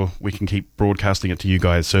makes sure we can keep broadcasting it to you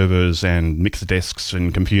guys, servers and mixer desks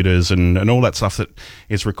and computers and all that stuff that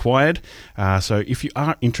is required. So if you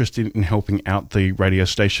are interested in helping out the radio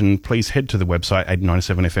station, please head to the website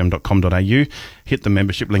 897fm.com.au, hit the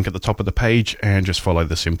membership link at the top of the page and just follow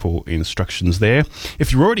the simple instructions there.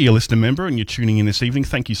 If you're already a listener member and you're tuning in this evening,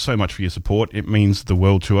 thank you so much for your support. It means the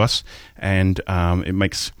world to us, and it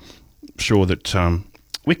makes sure that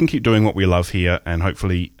we can keep doing what we love here and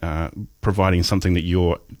hopefully providing something that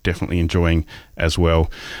you're definitely enjoying as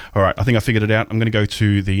well. All right, I think I figured it out. I'm going to go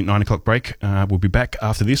to the 9 o'clock break. We'll be back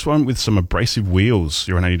after this one with some Abrasive Wheels.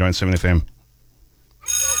 You're on 89.7 FM.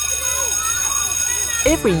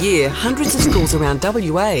 Every year, hundreds of schools around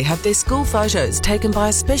WA have their school photos taken by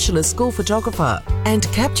a specialist school photographer, and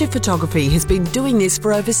Capture Photography has been doing this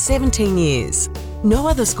for over 17 years. No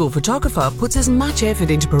other school photographer puts as much effort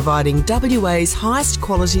into providing WA's highest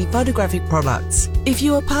quality photographic products. If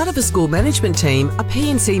you are part of a school management team, a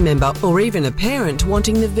PNC member, or even a parent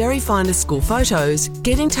wanting the very finest school photos,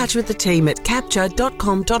 get in touch with the team at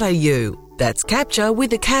capture.com.au. That's Capture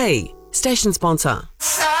with a K. Station sponsor.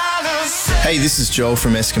 Silence. Hey, this is Joel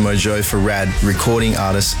from Eskimo Joe for RAD, recording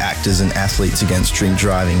artists, actors and athletes against drink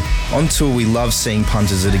driving. On tour, we love seeing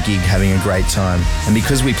punters at a gig having a great time. And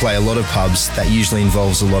because we play a lot of pubs, that usually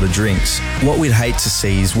involves a lot of drinks. What we'd hate to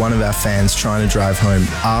see is one of our fans trying to drive home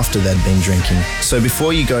after they'd been drinking. So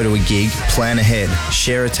before you go to a gig, plan ahead,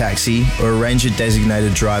 share a taxi or arrange a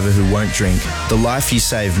designated driver who won't drink. The life you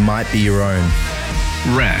save might be your own.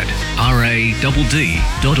 RAD, RADD.org.au.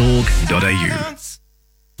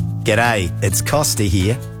 G'day, it's Costa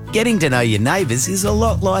here. Getting to know your neighbours is a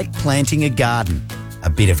lot like planting a garden. A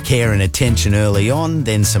bit of care and attention early on,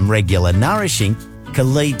 then some regular nourishing,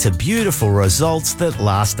 can lead to beautiful results that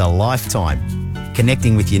last a lifetime.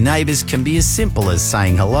 Connecting with your neighbours can be as simple as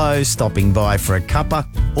saying hello, stopping by for a cuppa,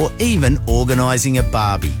 or even organising a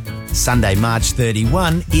barbie. Sunday, March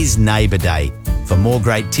 31 is Neighbour Day. For more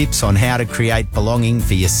great tips on how to create belonging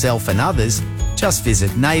for yourself and others, just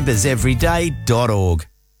visit neighbourseveryday.org.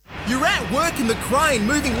 You're at work in the crane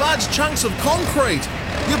moving large chunks of concrete.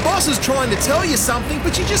 Your boss is trying to tell you something,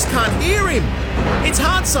 but you just can't hear him. It's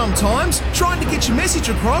hard sometimes trying to get your message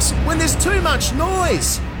across when there's too much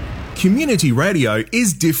noise. Community radio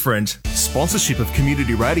is different. Sponsorship of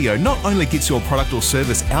community radio not only gets your product or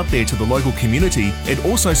service out there to the local community, it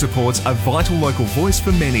also supports a vital local voice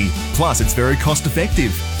for many. Plus, it's very cost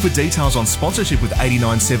effective. For details on sponsorship with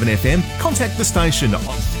 89.7 FM, contact the station on...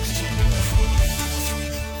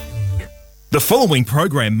 The following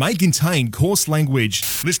program may contain coarse language.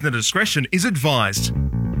 Listener discretion is advised.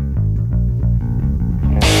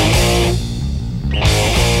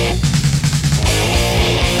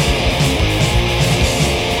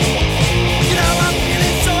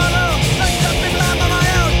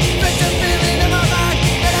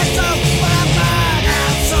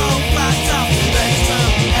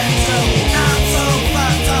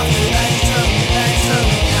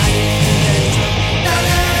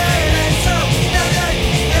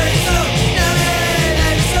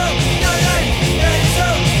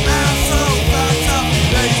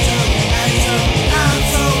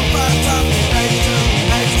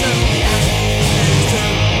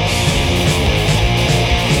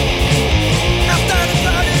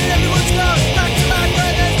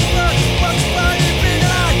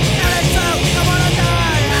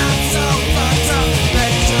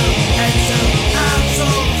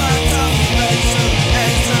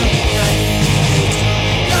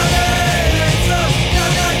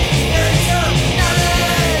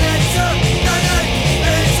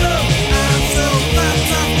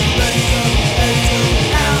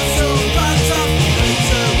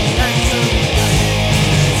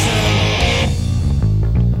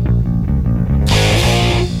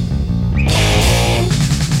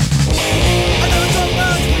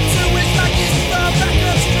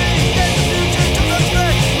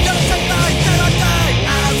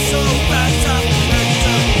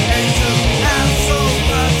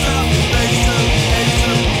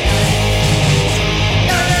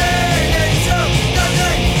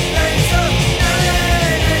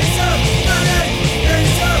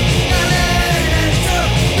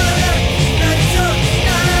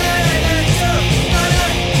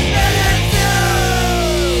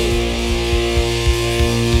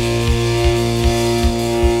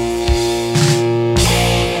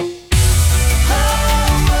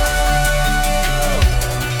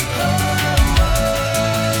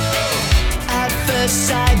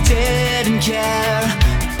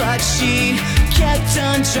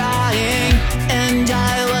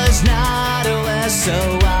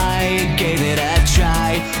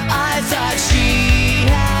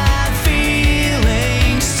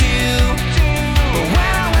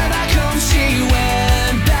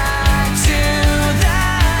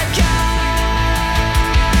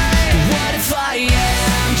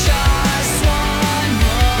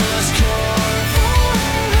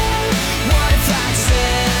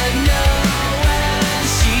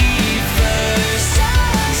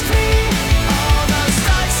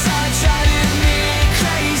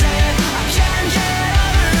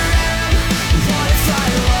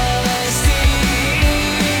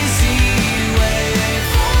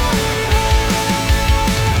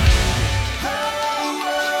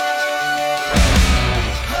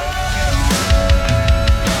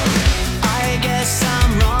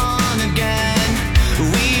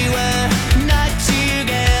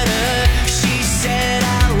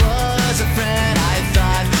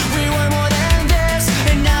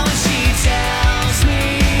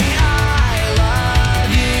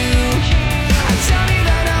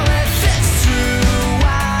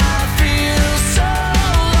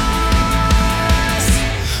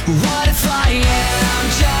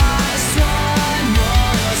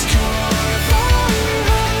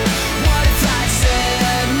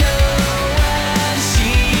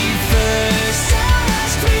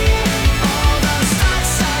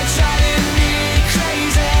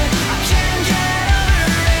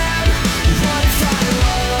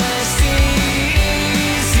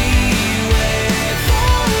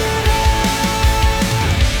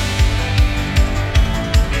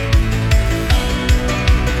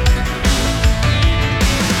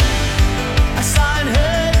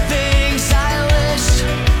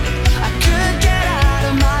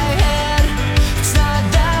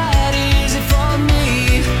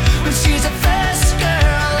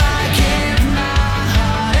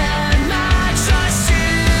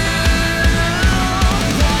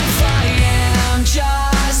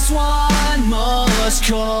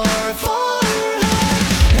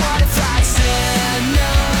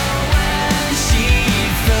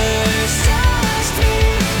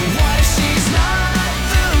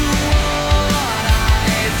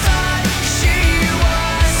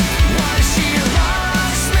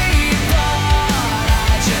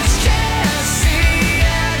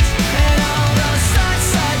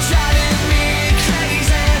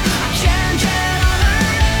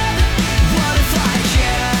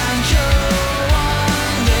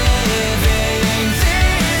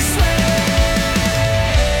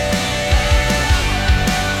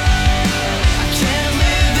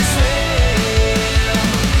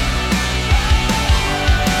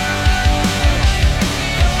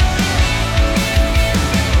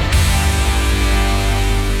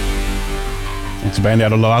 a band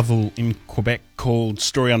out of Laval in Quebec called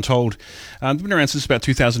Story Untold. They've been around since about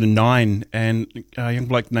 2009, and a young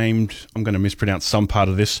bloke named, I'm going to mispronounce some part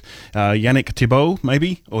of this, Yannick Thibault,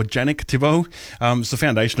 maybe, or Janik Thibault, is the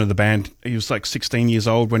foundation of the band. He was like 16 years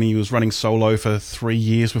old when he was running solo for 3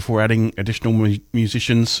 years before adding additional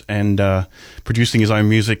musicians and producing his own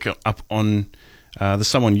music up on... there's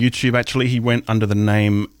some on YouTube, actually. He went under the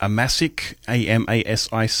name Amasic,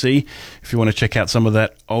 A-M-A-S-I-C, if you want to check out some of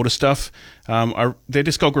that older stuff. Their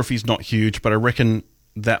discography is not huge, but I reckon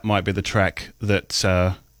that might be the track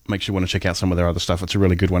that makes you want to check out some of their other stuff. It's a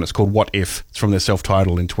really good one. It's called What If. It's from their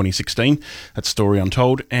self-titled in 2016. That's Story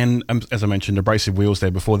Untold. And as I mentioned, Abrasive Wheels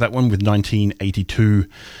there before that one with 1982,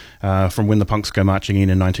 from When the Punks Go Marching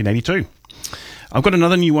in 1982. I've got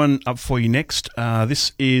another new one up for you next.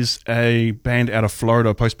 This is a band out of Florida,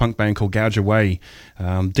 a post-punk band called Gouge Away.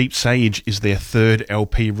 Deep Sage is their third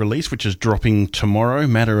LP release, which is dropping tomorrow,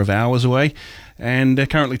 matter of hours away. And they're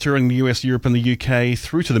currently touring the US, Europe and the UK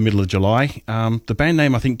through to the middle of July. The band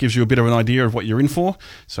name, I think, gives you a bit of an idea of what you're in for.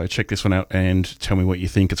 So check this one out and tell me what you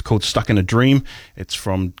think. It's called Stuck in a Dream. It's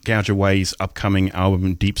from Gouge Away's upcoming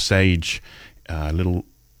album, Deep Sage. A little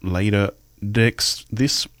later...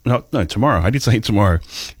 tomorrow. I did say tomorrow.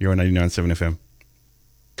 You're on 89.7 FM.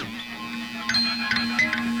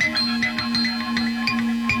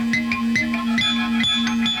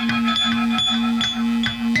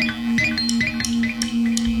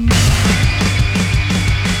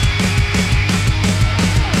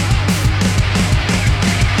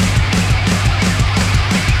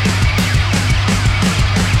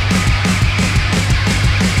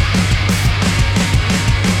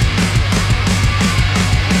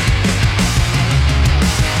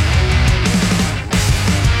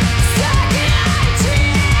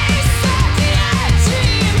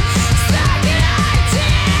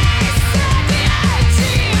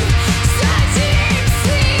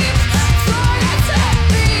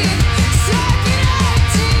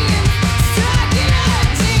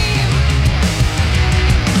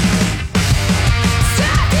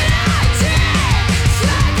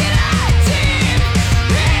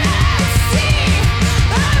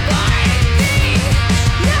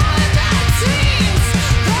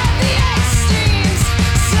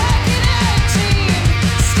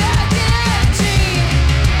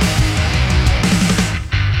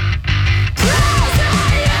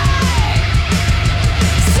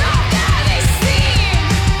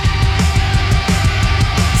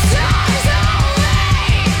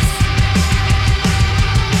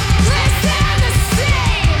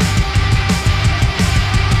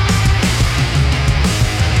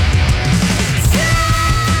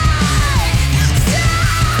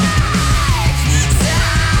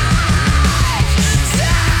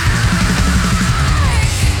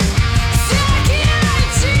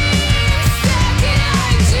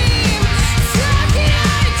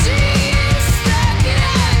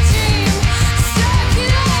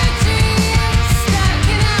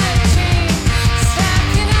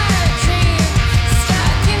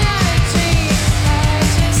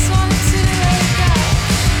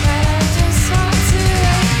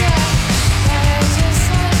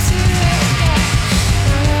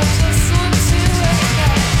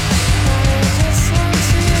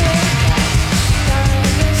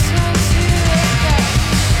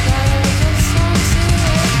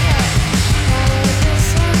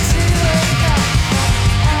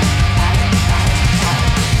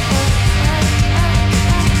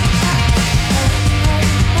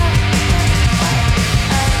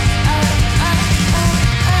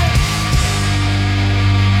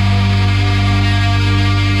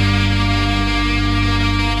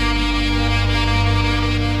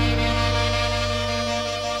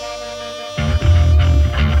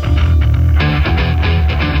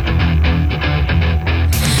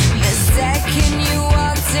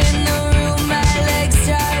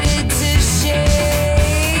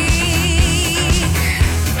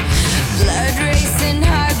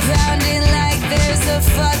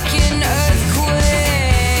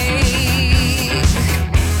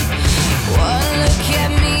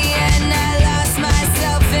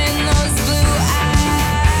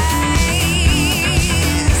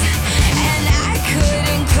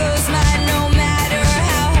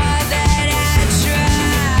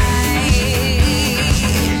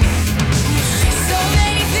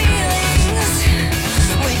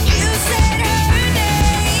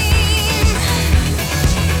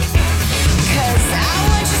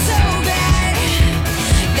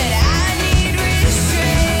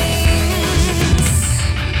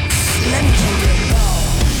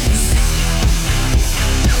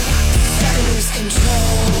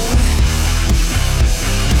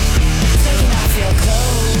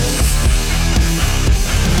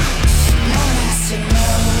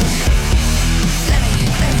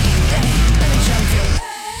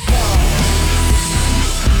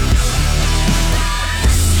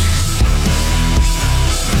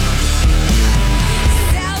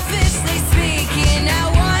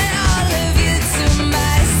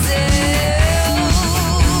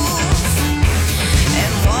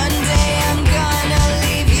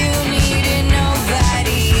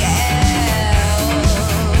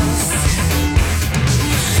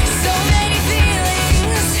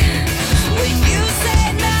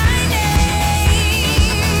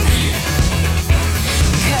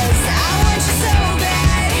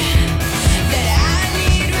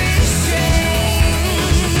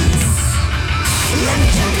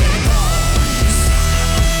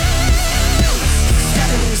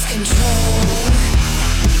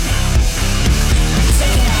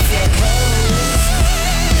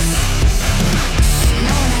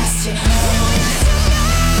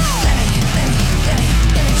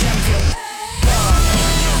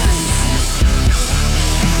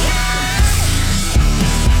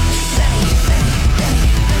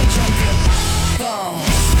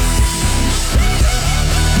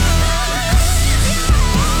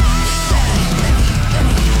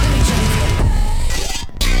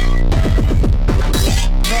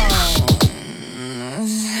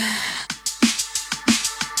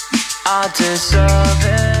 deserve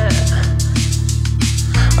it.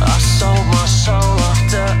 I sold my soul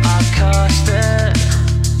after I cursed it.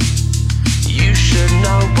 You should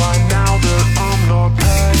know by now that I'm not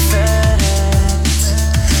perfect.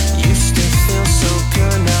 Used to feel so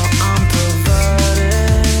good, now I'm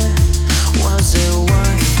perverted. Was it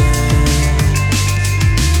worth it?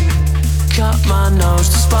 Cut my nose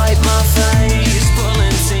to spite my face,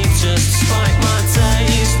 pulling teeth just to spite my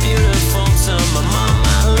taste. Beautiful to my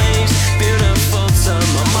mama leaves, beautiful to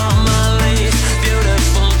my mama leaves,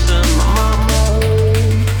 beautiful to my mama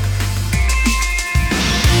leaves.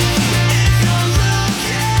 If you're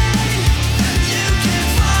looking, you can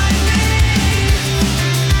find me,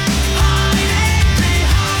 hiding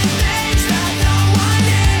behind things that no one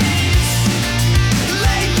needs.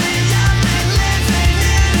 Lately I've been living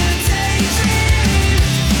in a daydream,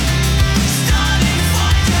 starting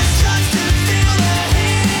fires just to feel the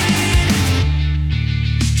heat.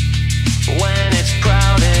 When it's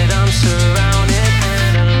crowded, I'm surrounded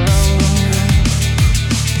and alone.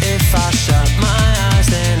 If I shut my eyes,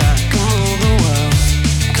 then I can rule the world.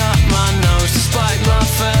 Cut my nose to spite my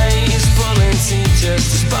face, pulling teeth just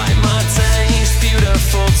to spite my taste.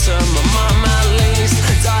 Beautiful to my mama least,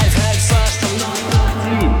 dive head first, I'm not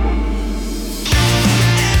ready.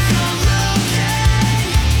 If you're looking,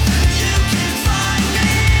 you can find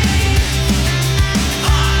me,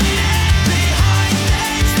 hiding behind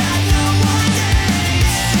things that no one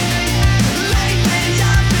needs. Lately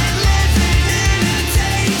I've been living in a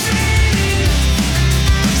daydream,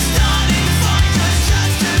 starting fires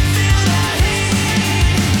just to feel the heat.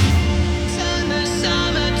 Turn the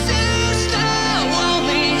summer to snow,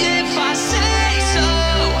 only if I say so.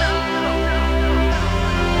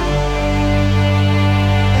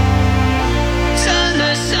 Turn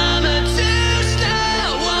the summer to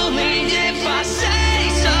snow, only if I say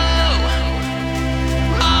so.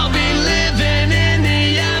 I'll be living in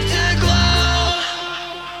the afterglow.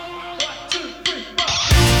 If you're looking,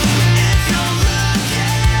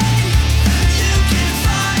 you can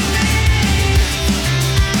find me,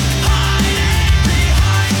 hiding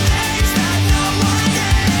behind things that no one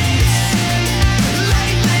needs.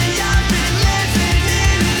 Lately I've been living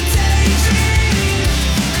in a daydream,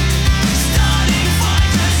 starting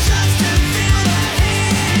fires just to feel the heat.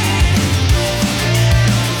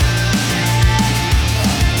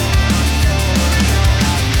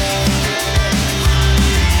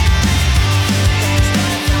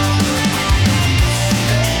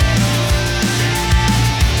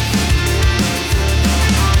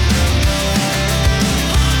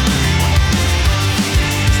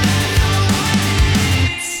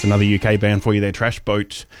 It's another UK band for you there, Trash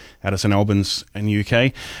Boat, out of St Albans in the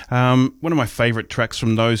UK. One of my favourite tracks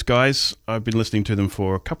from those guys. I've been listening to them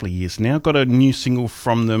for a couple of years now. Got a new single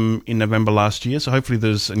from them in November last year, so hopefully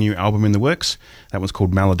there's a new album in the works. That one's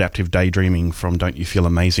called Maladaptive Daydreaming from Don't You Feel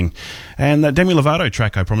Amazing. And that Demi Lovato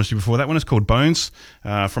track I promised you before, that one is called Bones,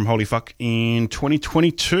 from Holy Fuck in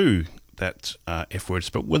 2022. That F word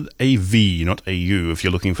spelled with a V, not a U, if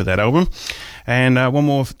you're looking for that album. And one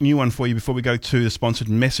more new one for you before we go to the sponsored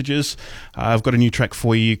messages. I've got a new track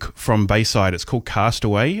for you from Bayside. It's called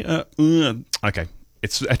Castaway. Okay.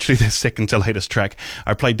 It's actually their second to latest track.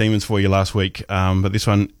 I played Demons for you last week, but this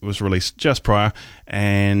one was released just prior,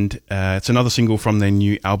 and it's another single from their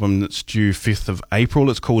new album that's due 5th of April.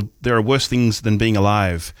 It's called There Are Worse Things Than Being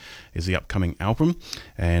Alive, is the upcoming album,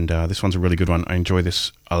 and this one's a really good one. I enjoy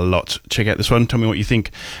this a lot. Check out this one. Tell me what you think.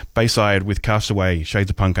 Bayside with Castaway, Shades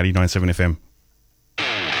of Punk, 89.7 FM.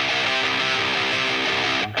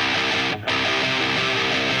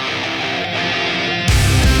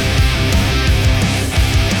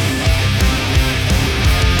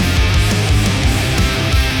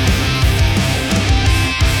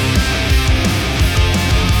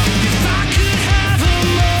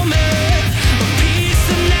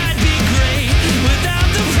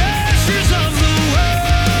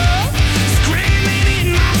 Screaming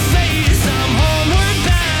in my face, I'm homeward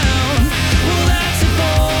bound.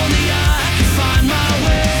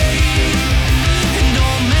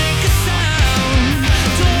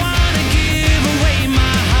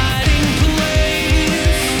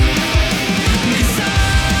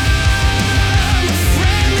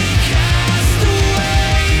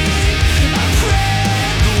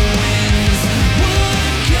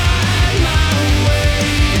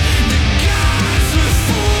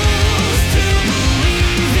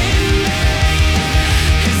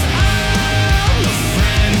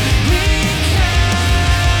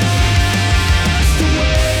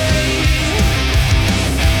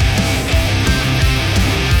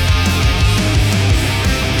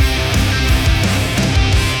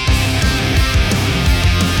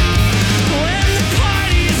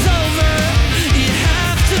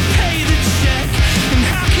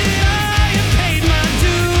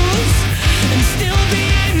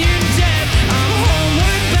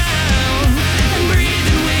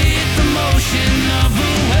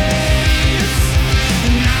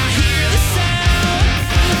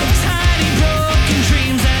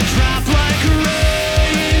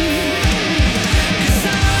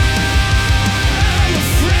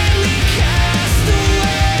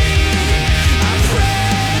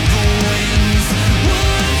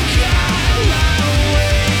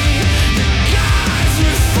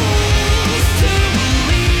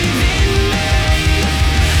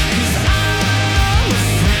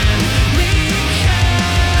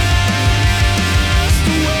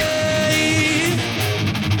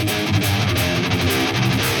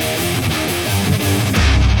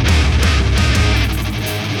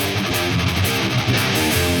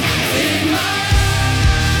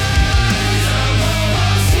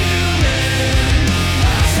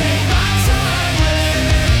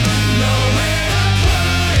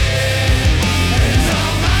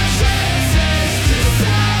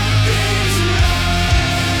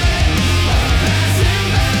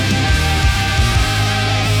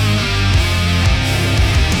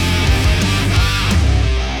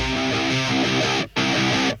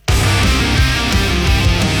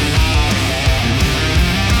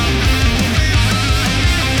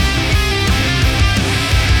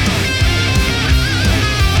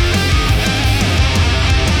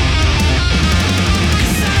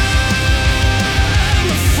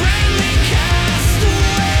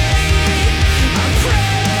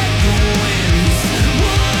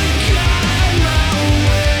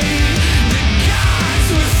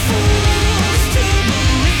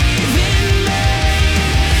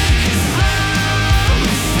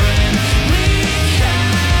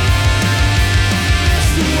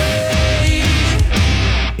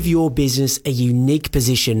 business a unique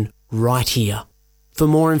position right here. For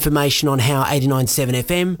more information on how 897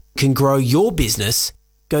 FM can grow your business,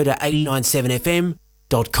 go to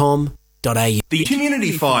 897fm.com.au. The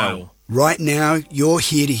Community File. Right now, you're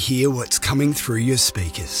here to hear what's coming through your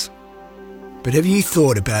speakers. But have you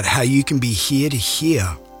thought about how you can be here to hear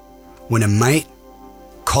when a mate,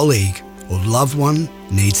 colleague, or loved one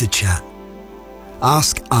needs a chat?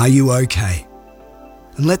 Ask, are you okay?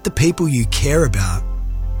 And let the people you care about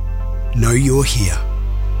know you're here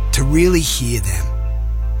to really hear them,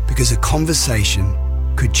 because a conversation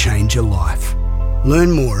could change your life.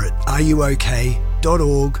 Learn more at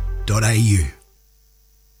areyouok.org.au.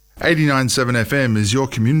 897 FM is your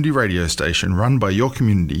community radio station run by your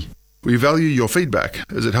community. We value your feedback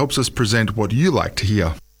as it helps us present what you like to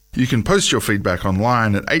hear. You can post your feedback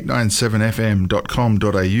online at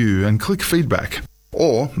 897fm.com.au and click feedback,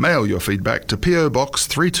 or mail your feedback to PO Box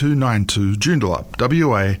 3292 Joondalup,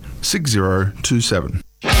 WA 6027.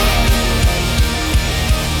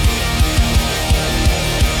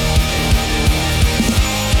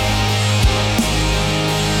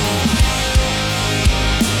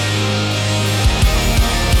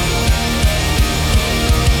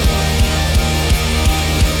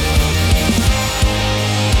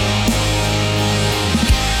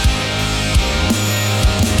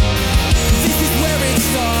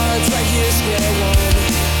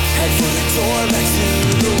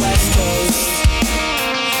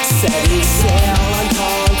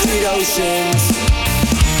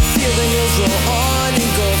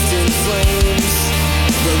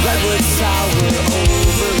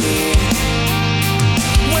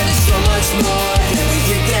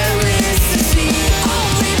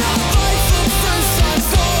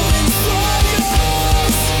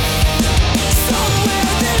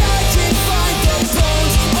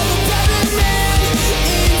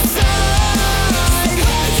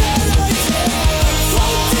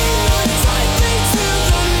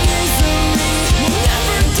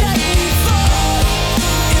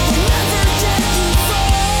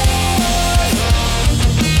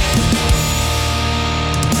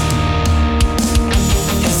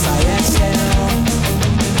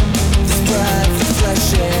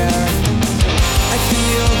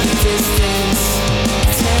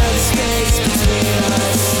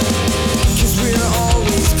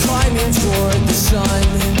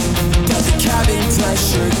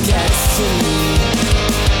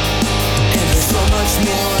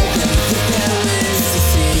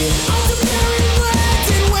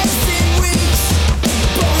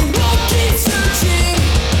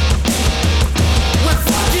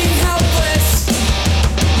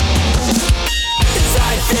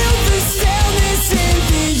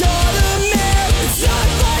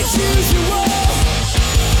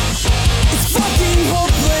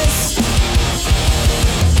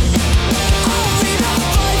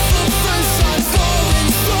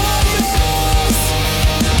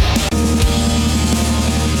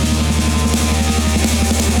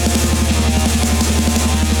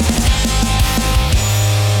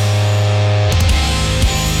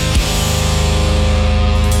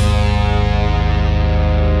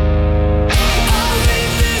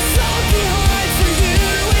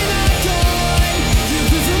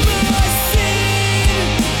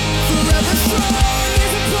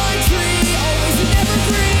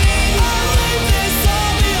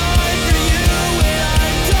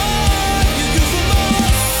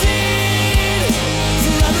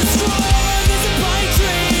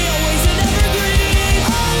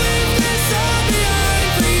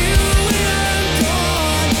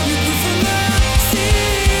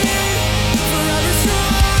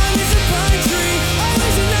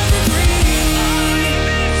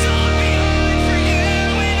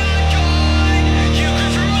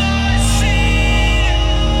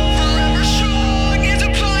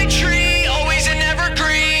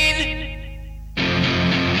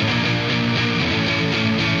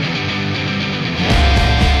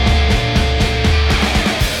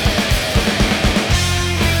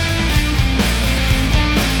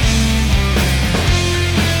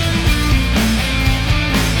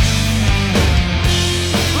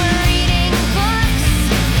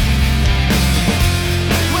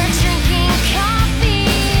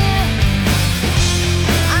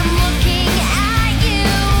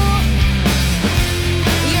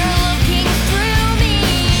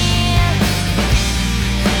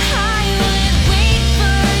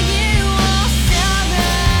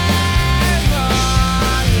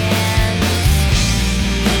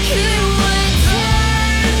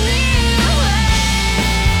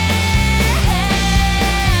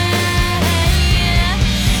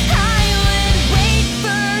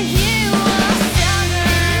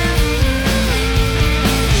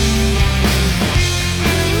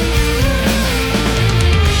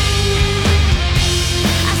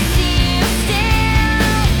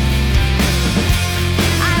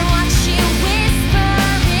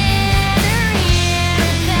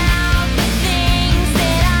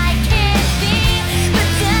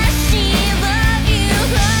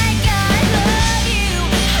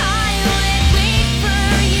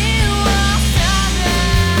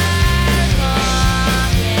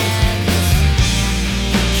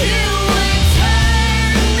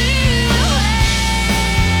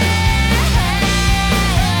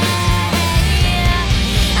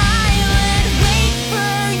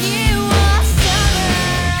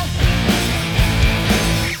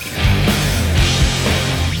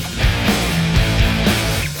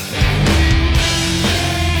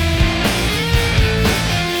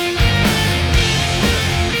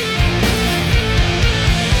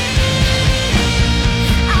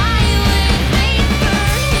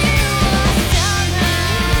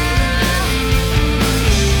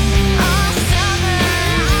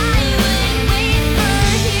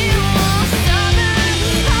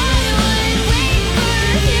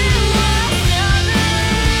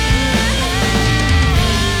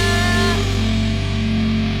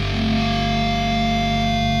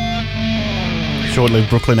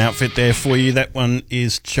 short-lived Brooklyn outfit there for you. That one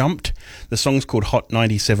is Jumped. The song's called Hot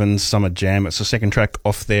 97 Summer Jam. It's the second track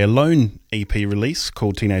off their lone EP release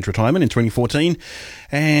called Teenage Retirement in 2014.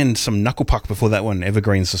 And some Knuckle Puck before that one.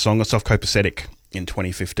 Evergreen's the song. It's off Copacetic in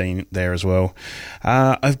 2015 there as well.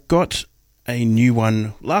 I've got a new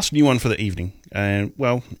one, last new one for the evening. And,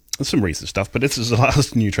 well, there's some recent stuff, but this is the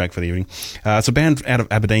last new track for the evening. It's a band out of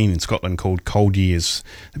Aberdeen in Scotland called Cold Years.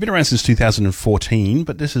 They've been around since 2014,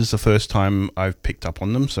 but this is the first time I've picked up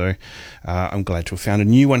on them, so I'm glad to have found a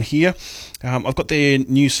new one here. I've got their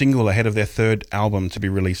new single ahead of their third album to be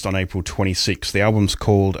released on April 26th. The album's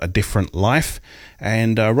called A Different Life,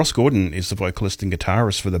 and Ross Gordon is the vocalist and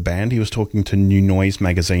guitarist for the band. He was talking to New Noise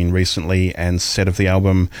magazine recently and said of the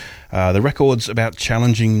album, the record's about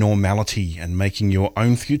challenging normality and making your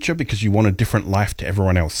own future because you want a different life to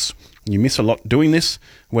everyone else. You miss a lot doing this,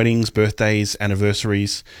 weddings, birthdays,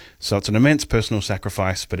 anniversaries, so it's an immense personal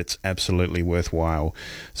sacrifice, but it's absolutely worthwhile.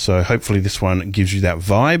 So hopefully this one gives you that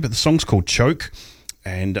vibe. The song's called Choke,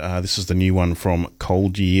 and this is the new one from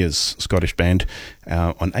Cold Years, Scottish band,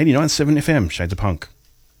 on 89.7 FM, Shades of Punk.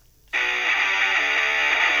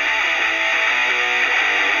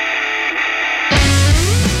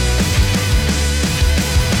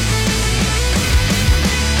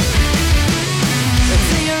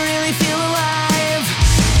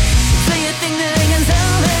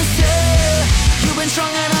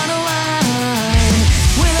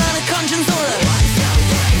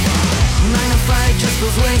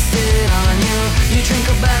 Wasted on you. You drink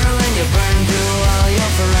a barrel and you burn through all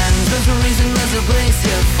your friends. There's a reason, there's a place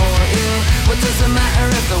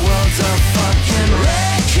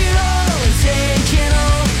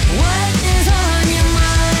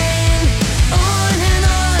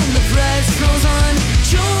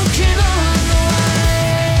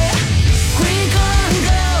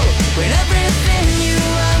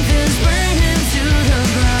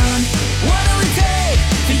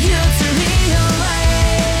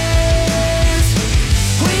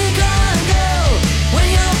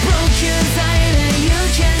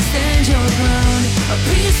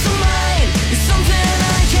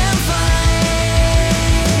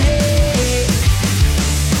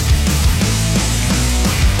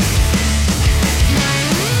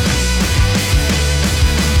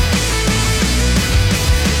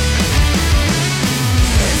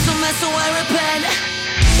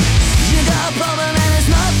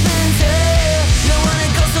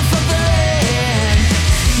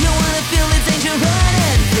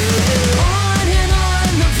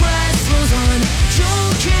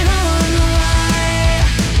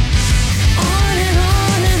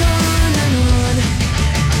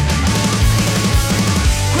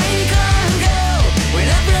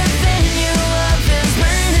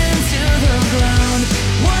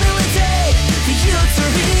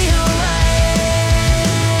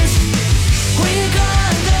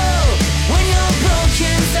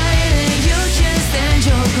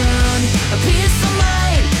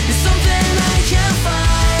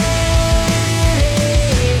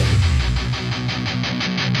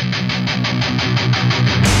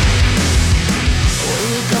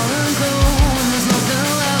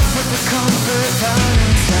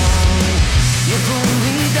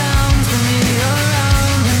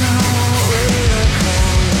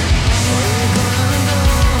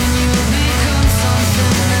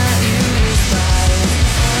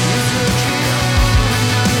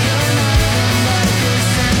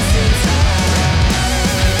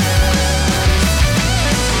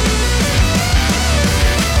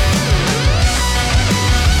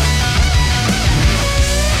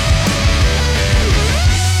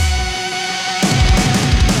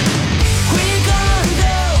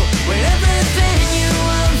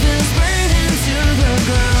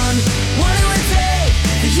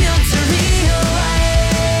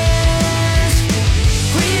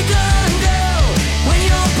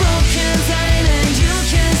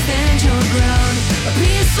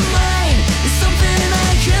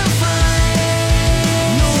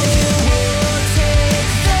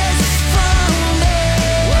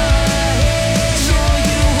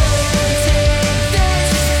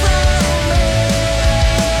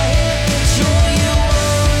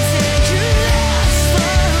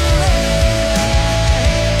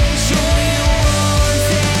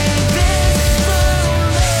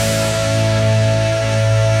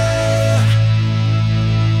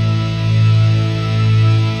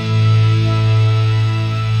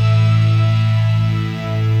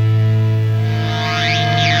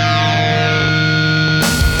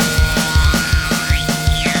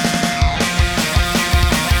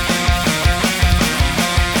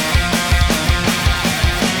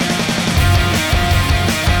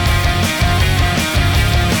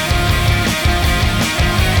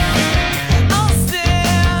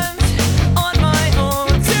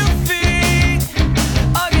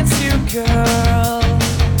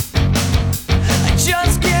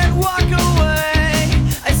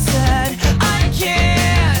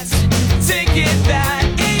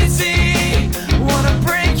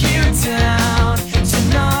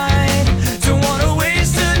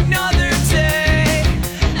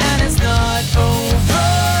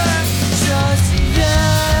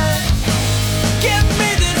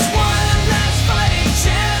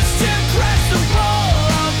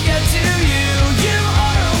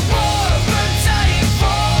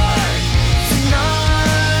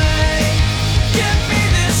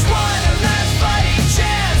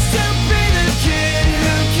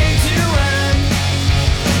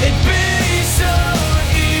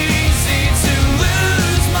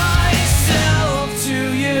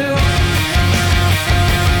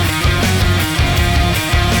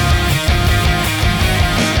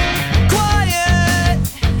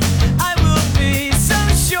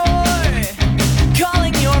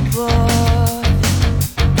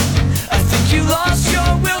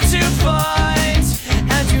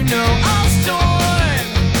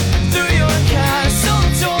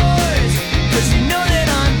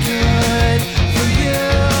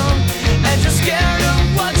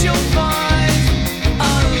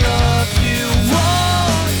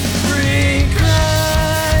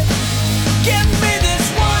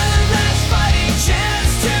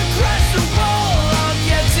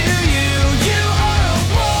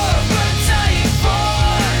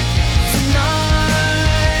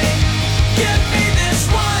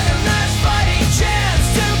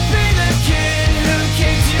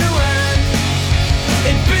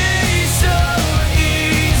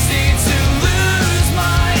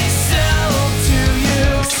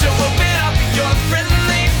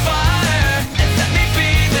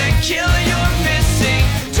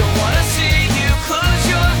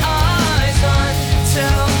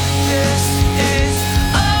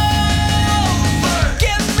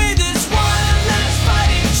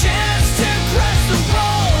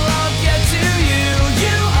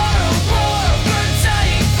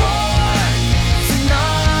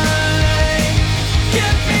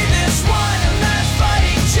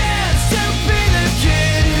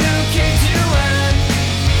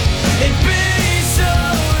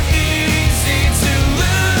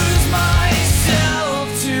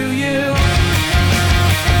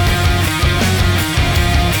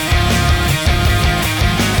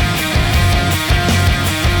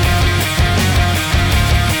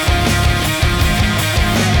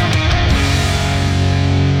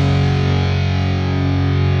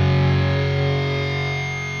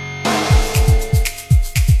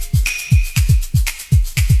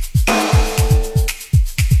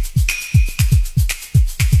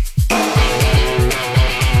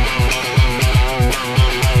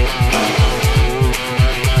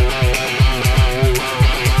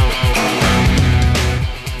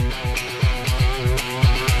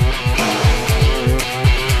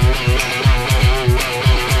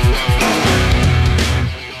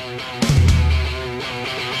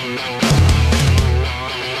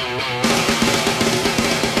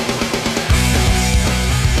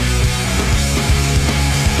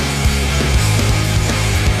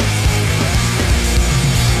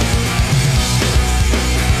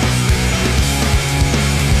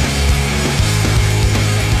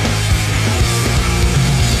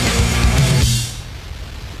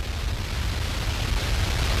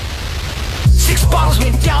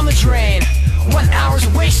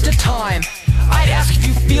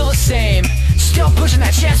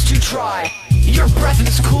try. Your breath in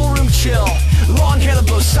this cool room chill. Long hair that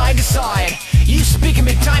blows side to side. You speak and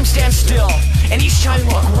make time stand still, and each time you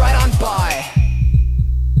walk right on by.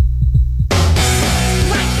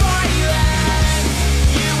 Like violence,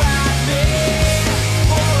 you have me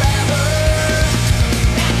forever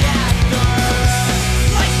and after.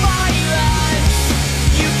 Like violence,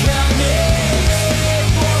 you kill me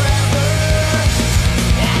forever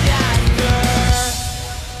and after.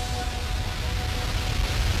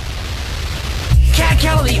 Can't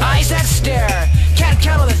count all the eyes that stare. Can't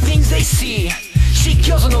count all the things they see. She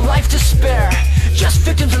kills on the life to spare. Just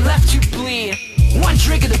victims are left to bleed. One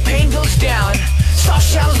drink and the pain goes down. Soft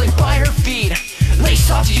shadows lay by her feet. Lay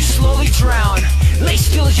soft as you slowly drown. Lay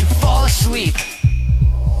still as you fall asleep.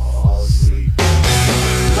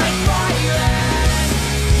 Like violence,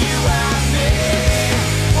 you have me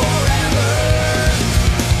forever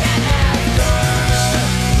and after.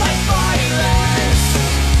 Like violence,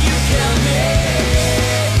 you kill me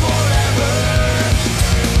forever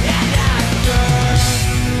and after.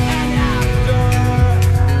 And after. And after.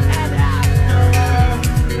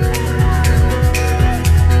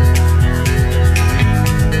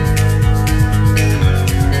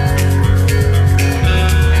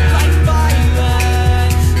 Like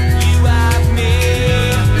violence, you have me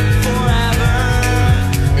forever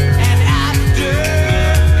and after.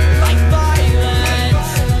 Like violence,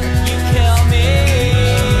 you kill me. Like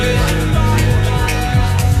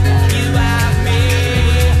violence, you have me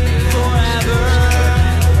forever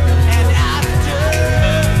and after.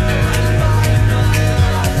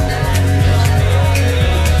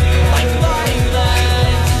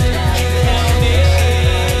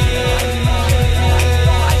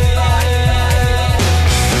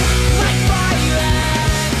 Like violence, you kill me.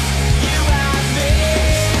 Like violence, you have me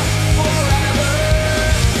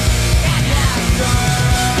forever and after.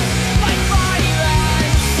 Like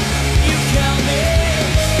violence, you kill me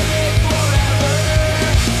forever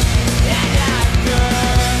and after.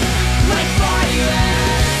 Like violence,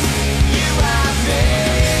 you have me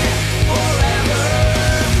forever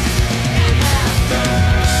and after.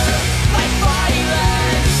 Like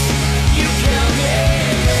violence, you kill me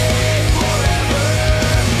forever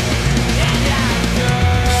and after.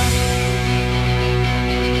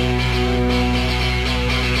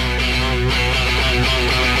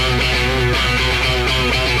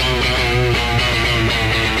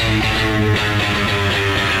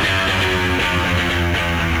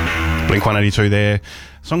 Blink-182 there.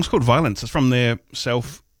 The song's called Violence. It's from their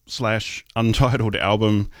self/untitled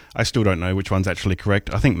album. I still don't know which one's actually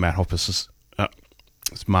correct. I think Mark Hoppus,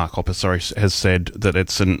 has said that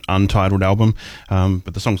it's an untitled album,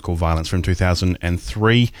 but the song's called Violence from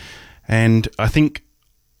 2003. And I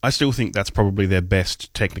still think that's probably their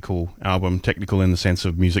best technical album. Technical in the sense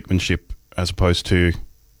of musicmanship, as opposed to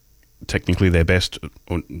technically their best,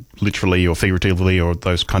 or literally or figuratively, or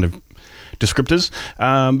those kind of descriptors.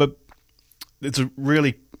 But it's a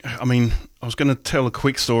really, I was going to tell a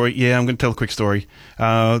quick story. Yeah, I'm going to tell a quick story.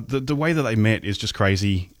 The way that they met is just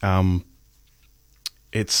crazy.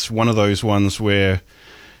 It's one of those ones where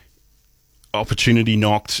opportunity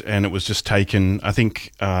knocked and it was just taken. I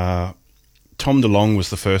think Tom DeLonge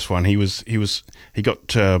was the first one. He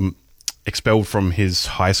got expelled from his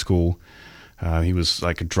high school. He was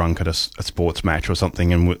like a drunk at a sports match or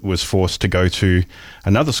something, and was forced to go to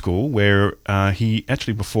another school where he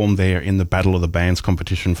actually performed there in the Battle of the Bands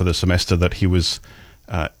competition for the semester that he was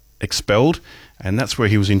expelled. And that's where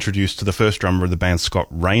he was introduced to the first drummer of the band, Scott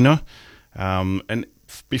Rayner, and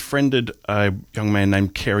befriended a young man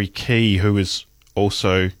named Kerry Key, who was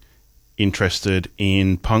also interested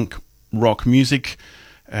in punk rock music.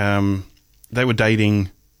 They were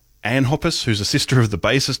dating Ann Hoppus, who's a sister of the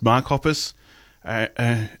bassist Mark Hoppus. He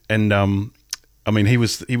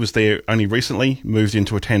was there only recently, moved in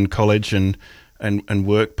to attend college and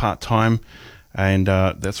work part-time, and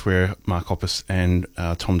that's where Mark Hoppus and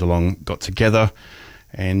Tom DeLonge got together,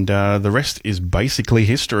 and the rest is basically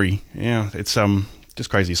history. Yeah, it's just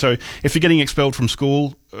crazy. So if you're getting expelled from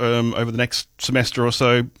school over the next semester or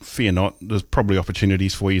so, fear not. There's probably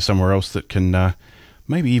opportunities for you somewhere else that can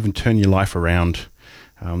maybe even turn your life around.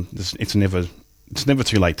 It's never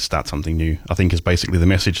too late to start something new, I think, is basically the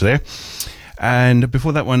message there. And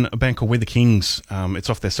before that one, a band called We the Kings. It's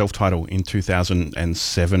off their self-title in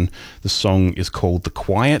 2007. The song is called The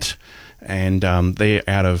Quiet, and they're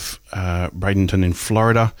out of Bradenton in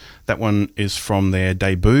Florida. That one is from their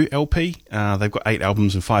debut LP. They've got 8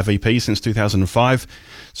 albums and 5 EPs since 2005,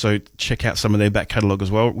 so check out some of their back catalogue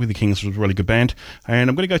as well. We the Kings was a really good band. And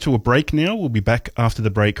I'm going to go to a break now. We'll be back after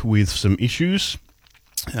the break with some issues.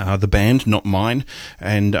 the band, not mine.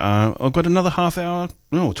 And I've got another half hour,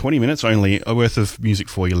 20 minutes only, worth of music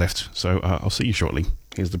for you left. So I'll see you shortly.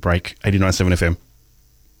 Here's the break, 89.7 FM.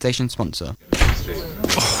 Station sponsor.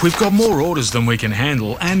 Oh, we've got more orders than we can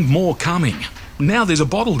handle and more coming. Now there's a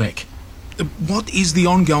bottleneck. What is the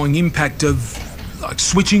ongoing impact of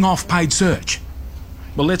switching off paid search?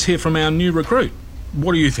 Well, let's hear from our new recruit.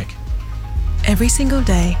 What do you think? Every single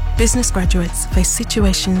day, business graduates face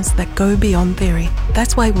situations that go beyond theory.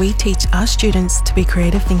 That's why we teach our students to be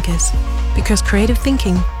creative thinkers, because creative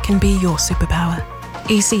thinking can be your superpower.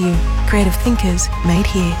 ECU, creative thinkers made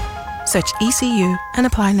here. Search ECU and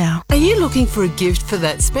apply now. Are you looking for a gift for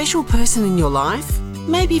that special person in your life?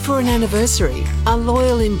 Maybe for an anniversary, a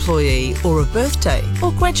loyal employee, or a birthday,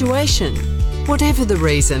 or graduation. Whatever the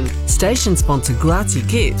reason, station sponsor Grazie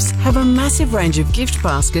Gifts have a massive range of gift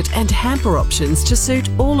basket and hamper options to suit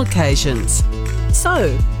all occasions.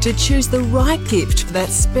 So, to choose the right gift for that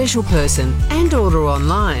special person and order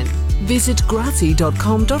online, visit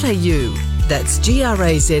grazie.com.au. That's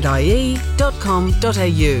grazie.com.au.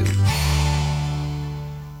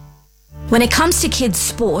 When it comes to kids'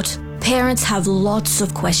 sport, parents have lots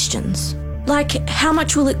of questions. Like, how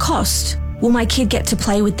much will it cost? Will my kid get to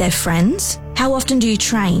play with their friends? How often do you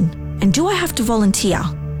train? And do I have to volunteer?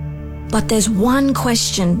 But there's one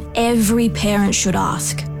question every parent should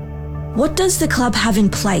ask. What does the club have in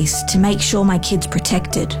place to make sure my kid's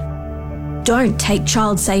protected? Don't take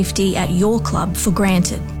child safety at your club for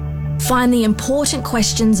granted. Find the important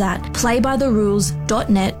questions at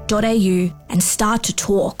playbytherules.net.au and start to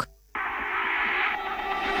talk.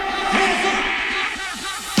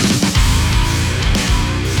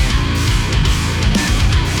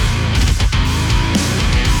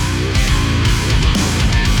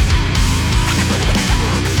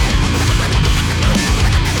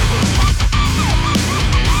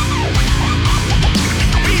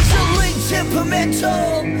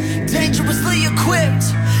 Dangerously equipped,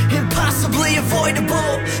 impossibly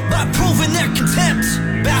avoidable by proving their contempt.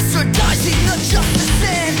 Bastardizing the justice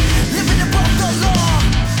and living above the law.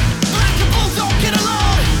 Black and blue don't get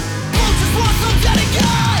along. Blue just wants some daddy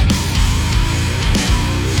guy.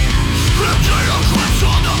 Lifting a clips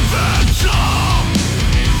on the phantom,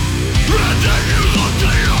 and then you look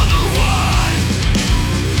the other way.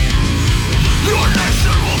 Your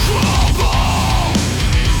nation will crumble.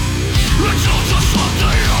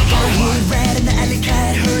 Red in the alley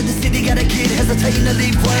cat, heard the city got a kid hesitating to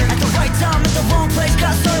leave word. At the right time, at the wrong place,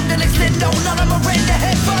 got served and extend. No, none of them ran the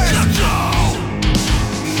head first. Step down,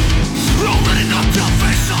 already knocked out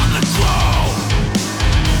face on the ground.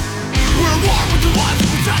 We're at war with the ones who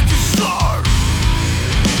protect the sword.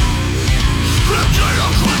 Lifting a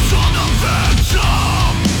clips on the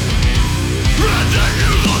phantom, and then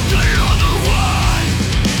you look the other way.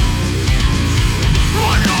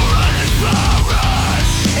 When you're in his Paris,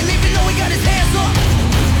 and even though he got his hands up,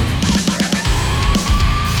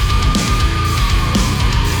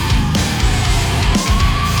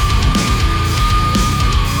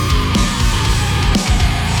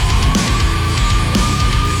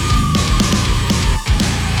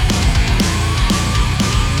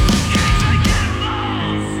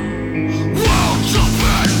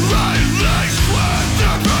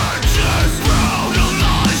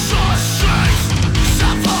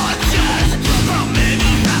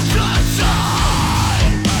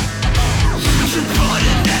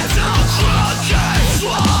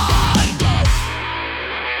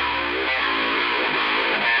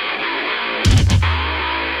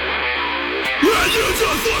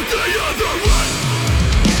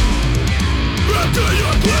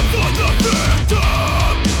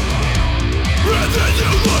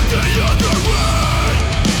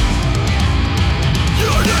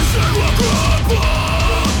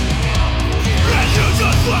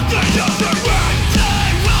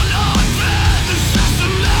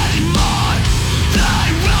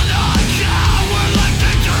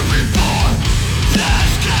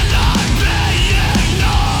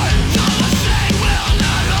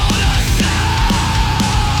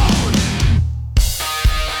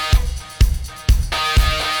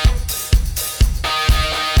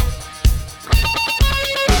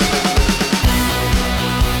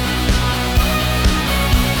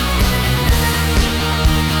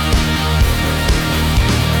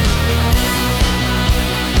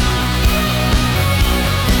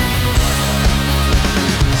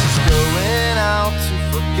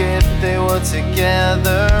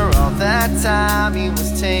 together. All that time he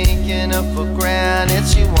was taking her for granted.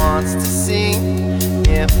 She wants to see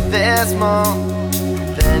if there's more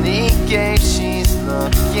than he gave. She's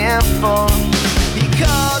looking for. He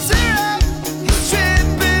calls her up, he's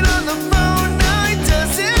tripping on the phone. Now he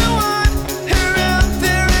does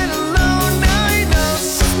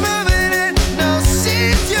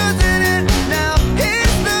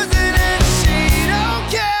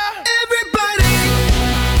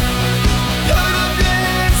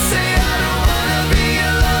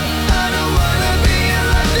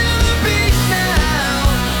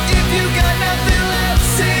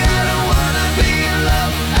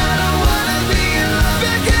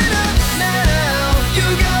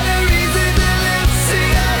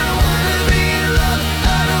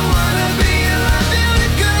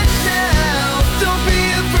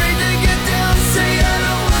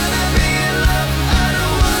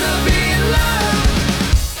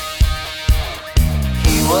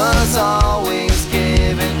always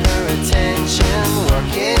giving her attention,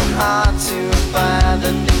 working hard to find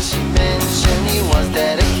the things she mentioned. He was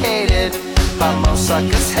dedicated, but most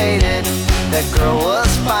suckers hated. That girl was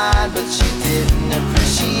fine, but she didn't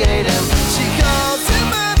appreciate him. She calls him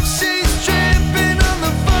up, she's tripping on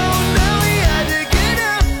the phone. Now he had to get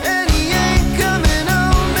up, and he ain't coming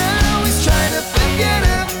home. Now he's trying to forget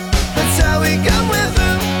her, that's how he got with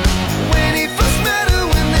her. When he first met her,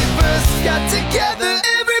 when they first got together.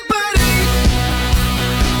 Everybody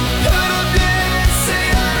put up your hands, say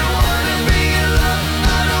I don't wanna be in love,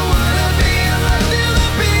 I don't wanna be in love. Feel the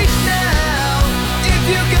beat now. If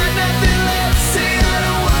you got nothing left, say I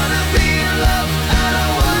don't wanna be in love, I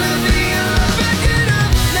don't wanna be in love. Back it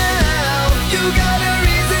up now. You got a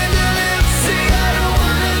reason to live, say I don't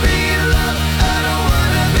wanna be in love, I don't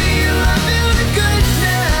wanna be in love. Feel it good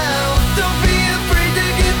now. Don't be afraid to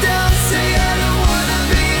get down, say I don't wanna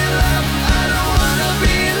be in love, I don't wanna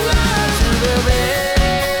be in love. To the bed,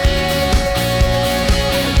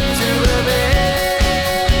 to the bed,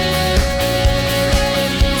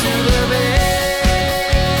 to the bed.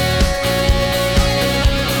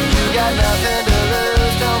 You got nothing to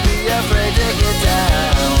lose, don't be afraid to get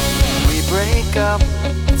down. We break up,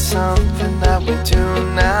 it's something that we do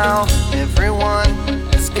now. Everyone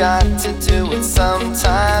has got to do it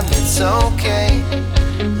sometime. It's okay,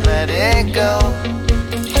 let it go.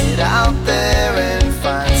 Get out there and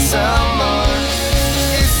find some more.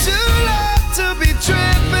 It's too late to be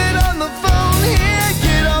tripping on the phone here.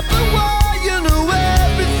 Get off the wall, you know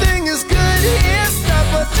everything is good here. Stop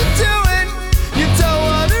what you're doing, you don't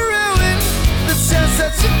want to ruin the chance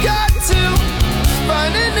that you got to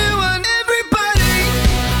find a new one. Everybody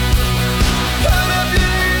put up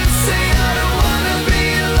your hands, say I don't wanna be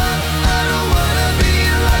in love, I don't wanna be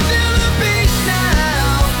in love. Feel the beat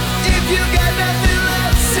now. If you got nothing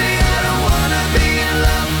left, say I don't wanna be in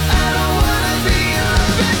love, I don't wanna be in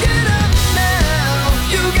love. Back it up now.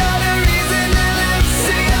 You got a reason to live,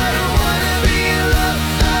 say I don't wanna be in love,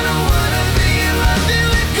 I don't wanna be in love.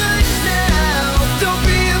 Feel it good now. Don't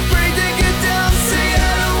be afraid to get down, say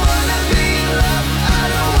I don't wanna be in love, I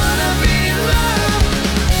don't wanna be in love.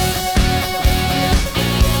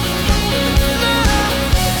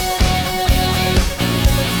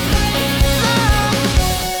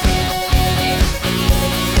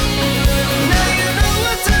 Now you know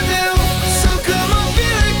what to do, so come on,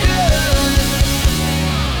 feel it good.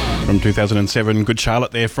 From 2007, Good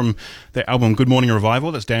Charlotte there from their album Good Morning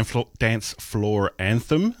Revival. That's Dance Floor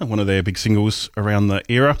Anthem, one of their big singles around the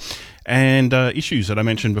era. And Issues that I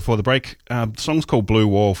mentioned before the break. The song's called Blue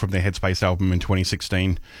Wall from their Headspace album in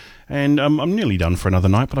 2016. And I'm nearly done for another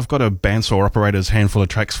night, but I've got a Bandsaw Operator's handful of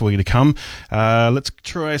tracks for you to come. Let's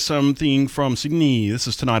try something from Sydney. This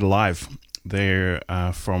is Tonight Alive. They're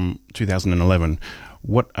from 2011.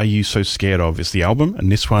 What Are You So Scared Of is the album,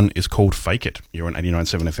 and this one is called Fake It. You're on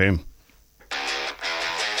 89.7 FM.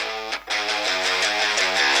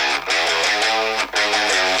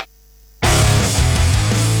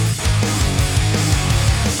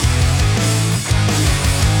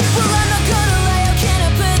 Well, I'm not gonna lie, how can I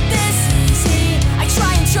put this easy? I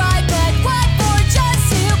try and try, but what for?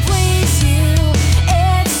 Just to please you.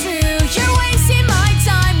 It's true, you're wasting my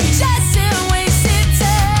time, you're just a wasted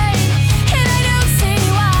time. And I don't see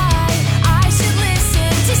why I should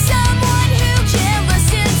listen to someone who can't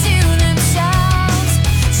listen to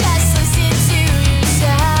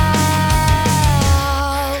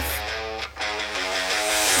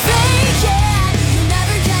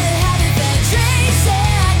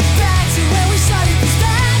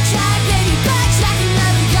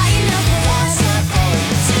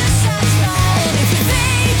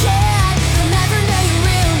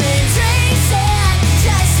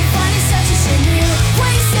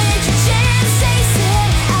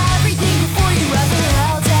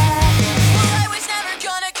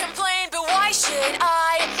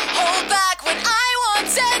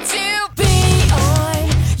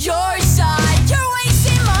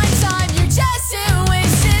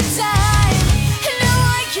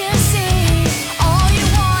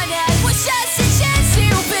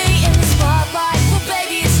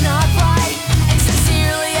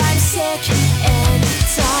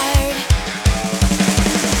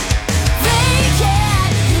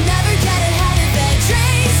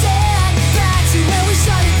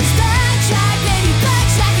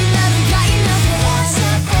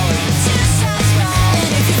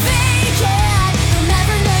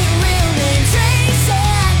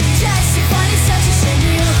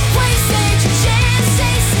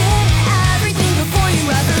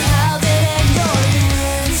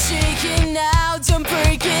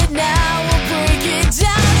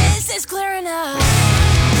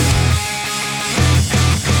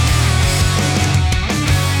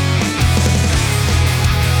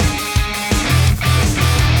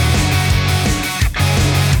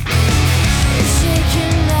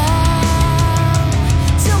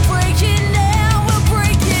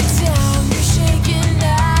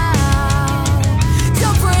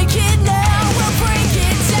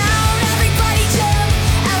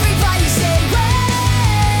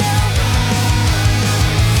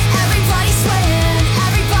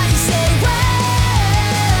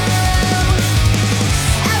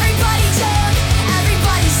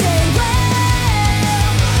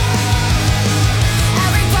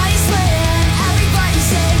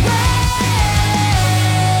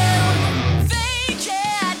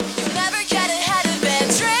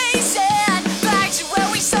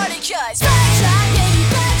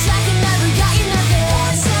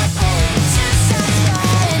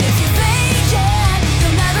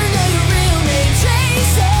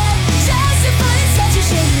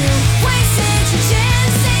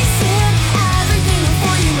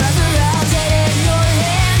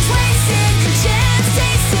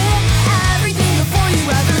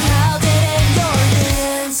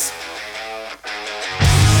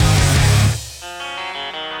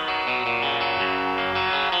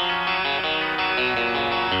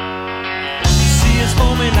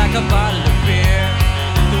foaming like a bottle of beer.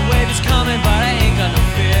 The wave is coming, but I ain't got no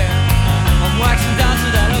fear. I'm waxing down so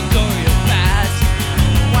that I'll go real fast.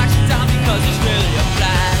 I'm waxing down because it's really a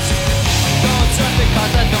blast. I'm going surf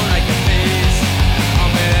because I don't like the face. I'm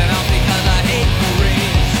heading out because I hate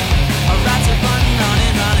Marines. I ride so fun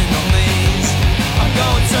running in the maze. I'm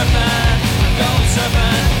going surfing, I'm going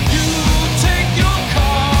surfing. You take your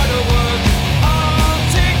car to work, I'll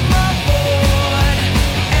take my board.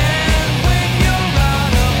 And when you're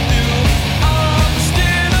out of fuel, I'm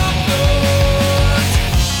still afloat.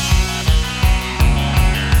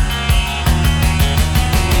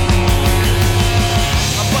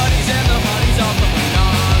 My buddies and the buddies all coming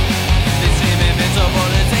on. They seem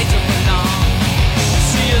invincible, it's age of long.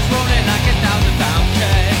 See us rolling like 1,000-pound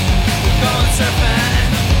keg. We're going surfing,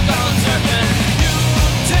 we're going surfing. You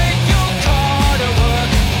take your car to work,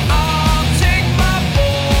 I'll take my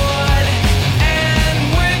board. And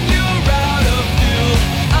when you're out of fuel,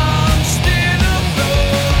 I'm still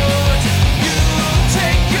afloat. You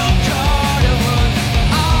take your car to work,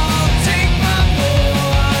 I'll take my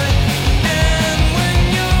board. And when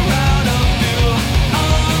you're out of fuel,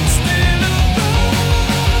 I'm still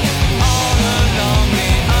afloat. All along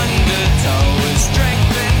the undertow is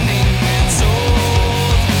strengthening its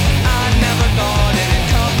hold. I never thought it'd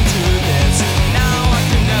come to this. Now I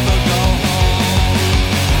can never go home.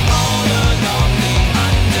 All along the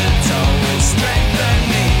undertow is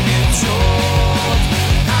strengthening its hold.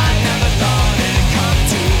 I never thought it'd come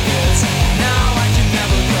to this. Now I can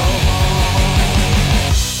never go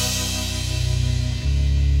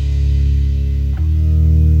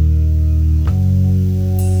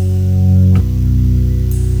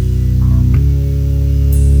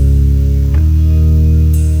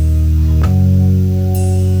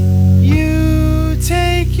You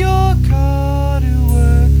take your car to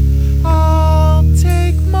work, I'll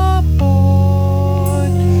take my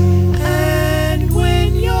board. And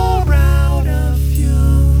when you're out of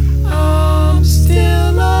fuel, I'm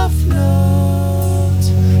still afloat.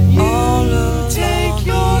 You take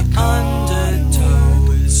your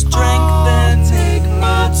undertow is strength and take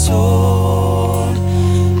my sword.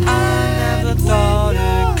 I never thought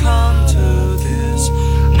it'd come to this.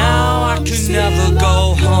 Now I can never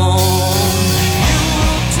go home.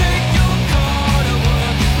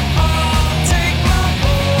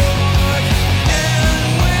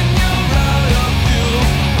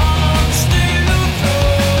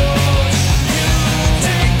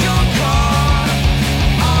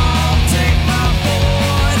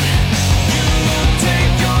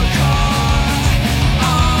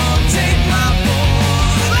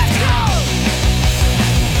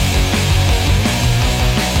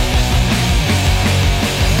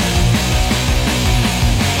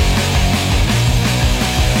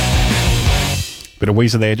 Bit of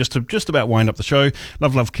Weezer there, just to just about wind up the show.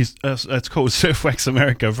 Love Kiss. It's called Surf Wax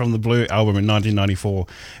America from the Blue album in 1994.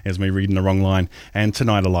 There's me reading the wrong line. And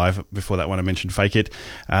Tonight Alive. Before that one, I mentioned Fake It.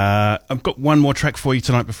 I've got one more track for you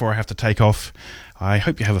tonight before I have to take off. I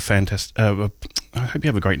hope you have I hope you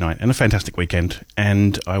have a great night and a fantastic weekend.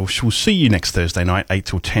 And I shall see you next Thursday night, 8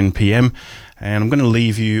 till 10 p.m. And I'm going to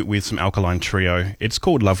leave you with some Alkaline Trio. It's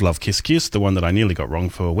called Love Kiss Kiss, the one that I nearly got wrong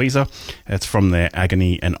for Weezer. It's from their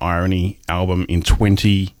Agony and Irony album in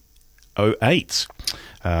 2008.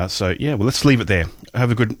 So yeah, well, let's leave it there.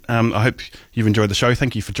 Have a good, I hope you've enjoyed the show.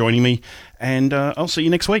 Thank you for joining me. And I'll see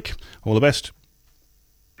you next week. All the best.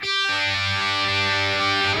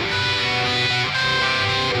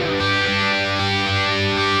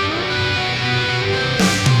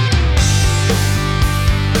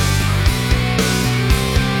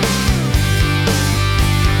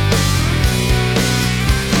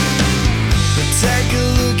 Take a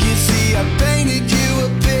look, you see, I painted you a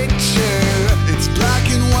picture. It's black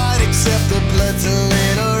and white, except the blood's a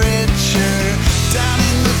little richer. Down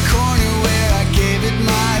in the corner where I gave it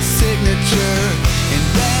my signature. And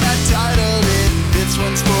then I titled it, This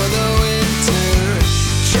One's for the Winter.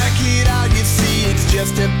 Check it out, you see, it's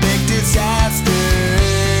just a big disaster.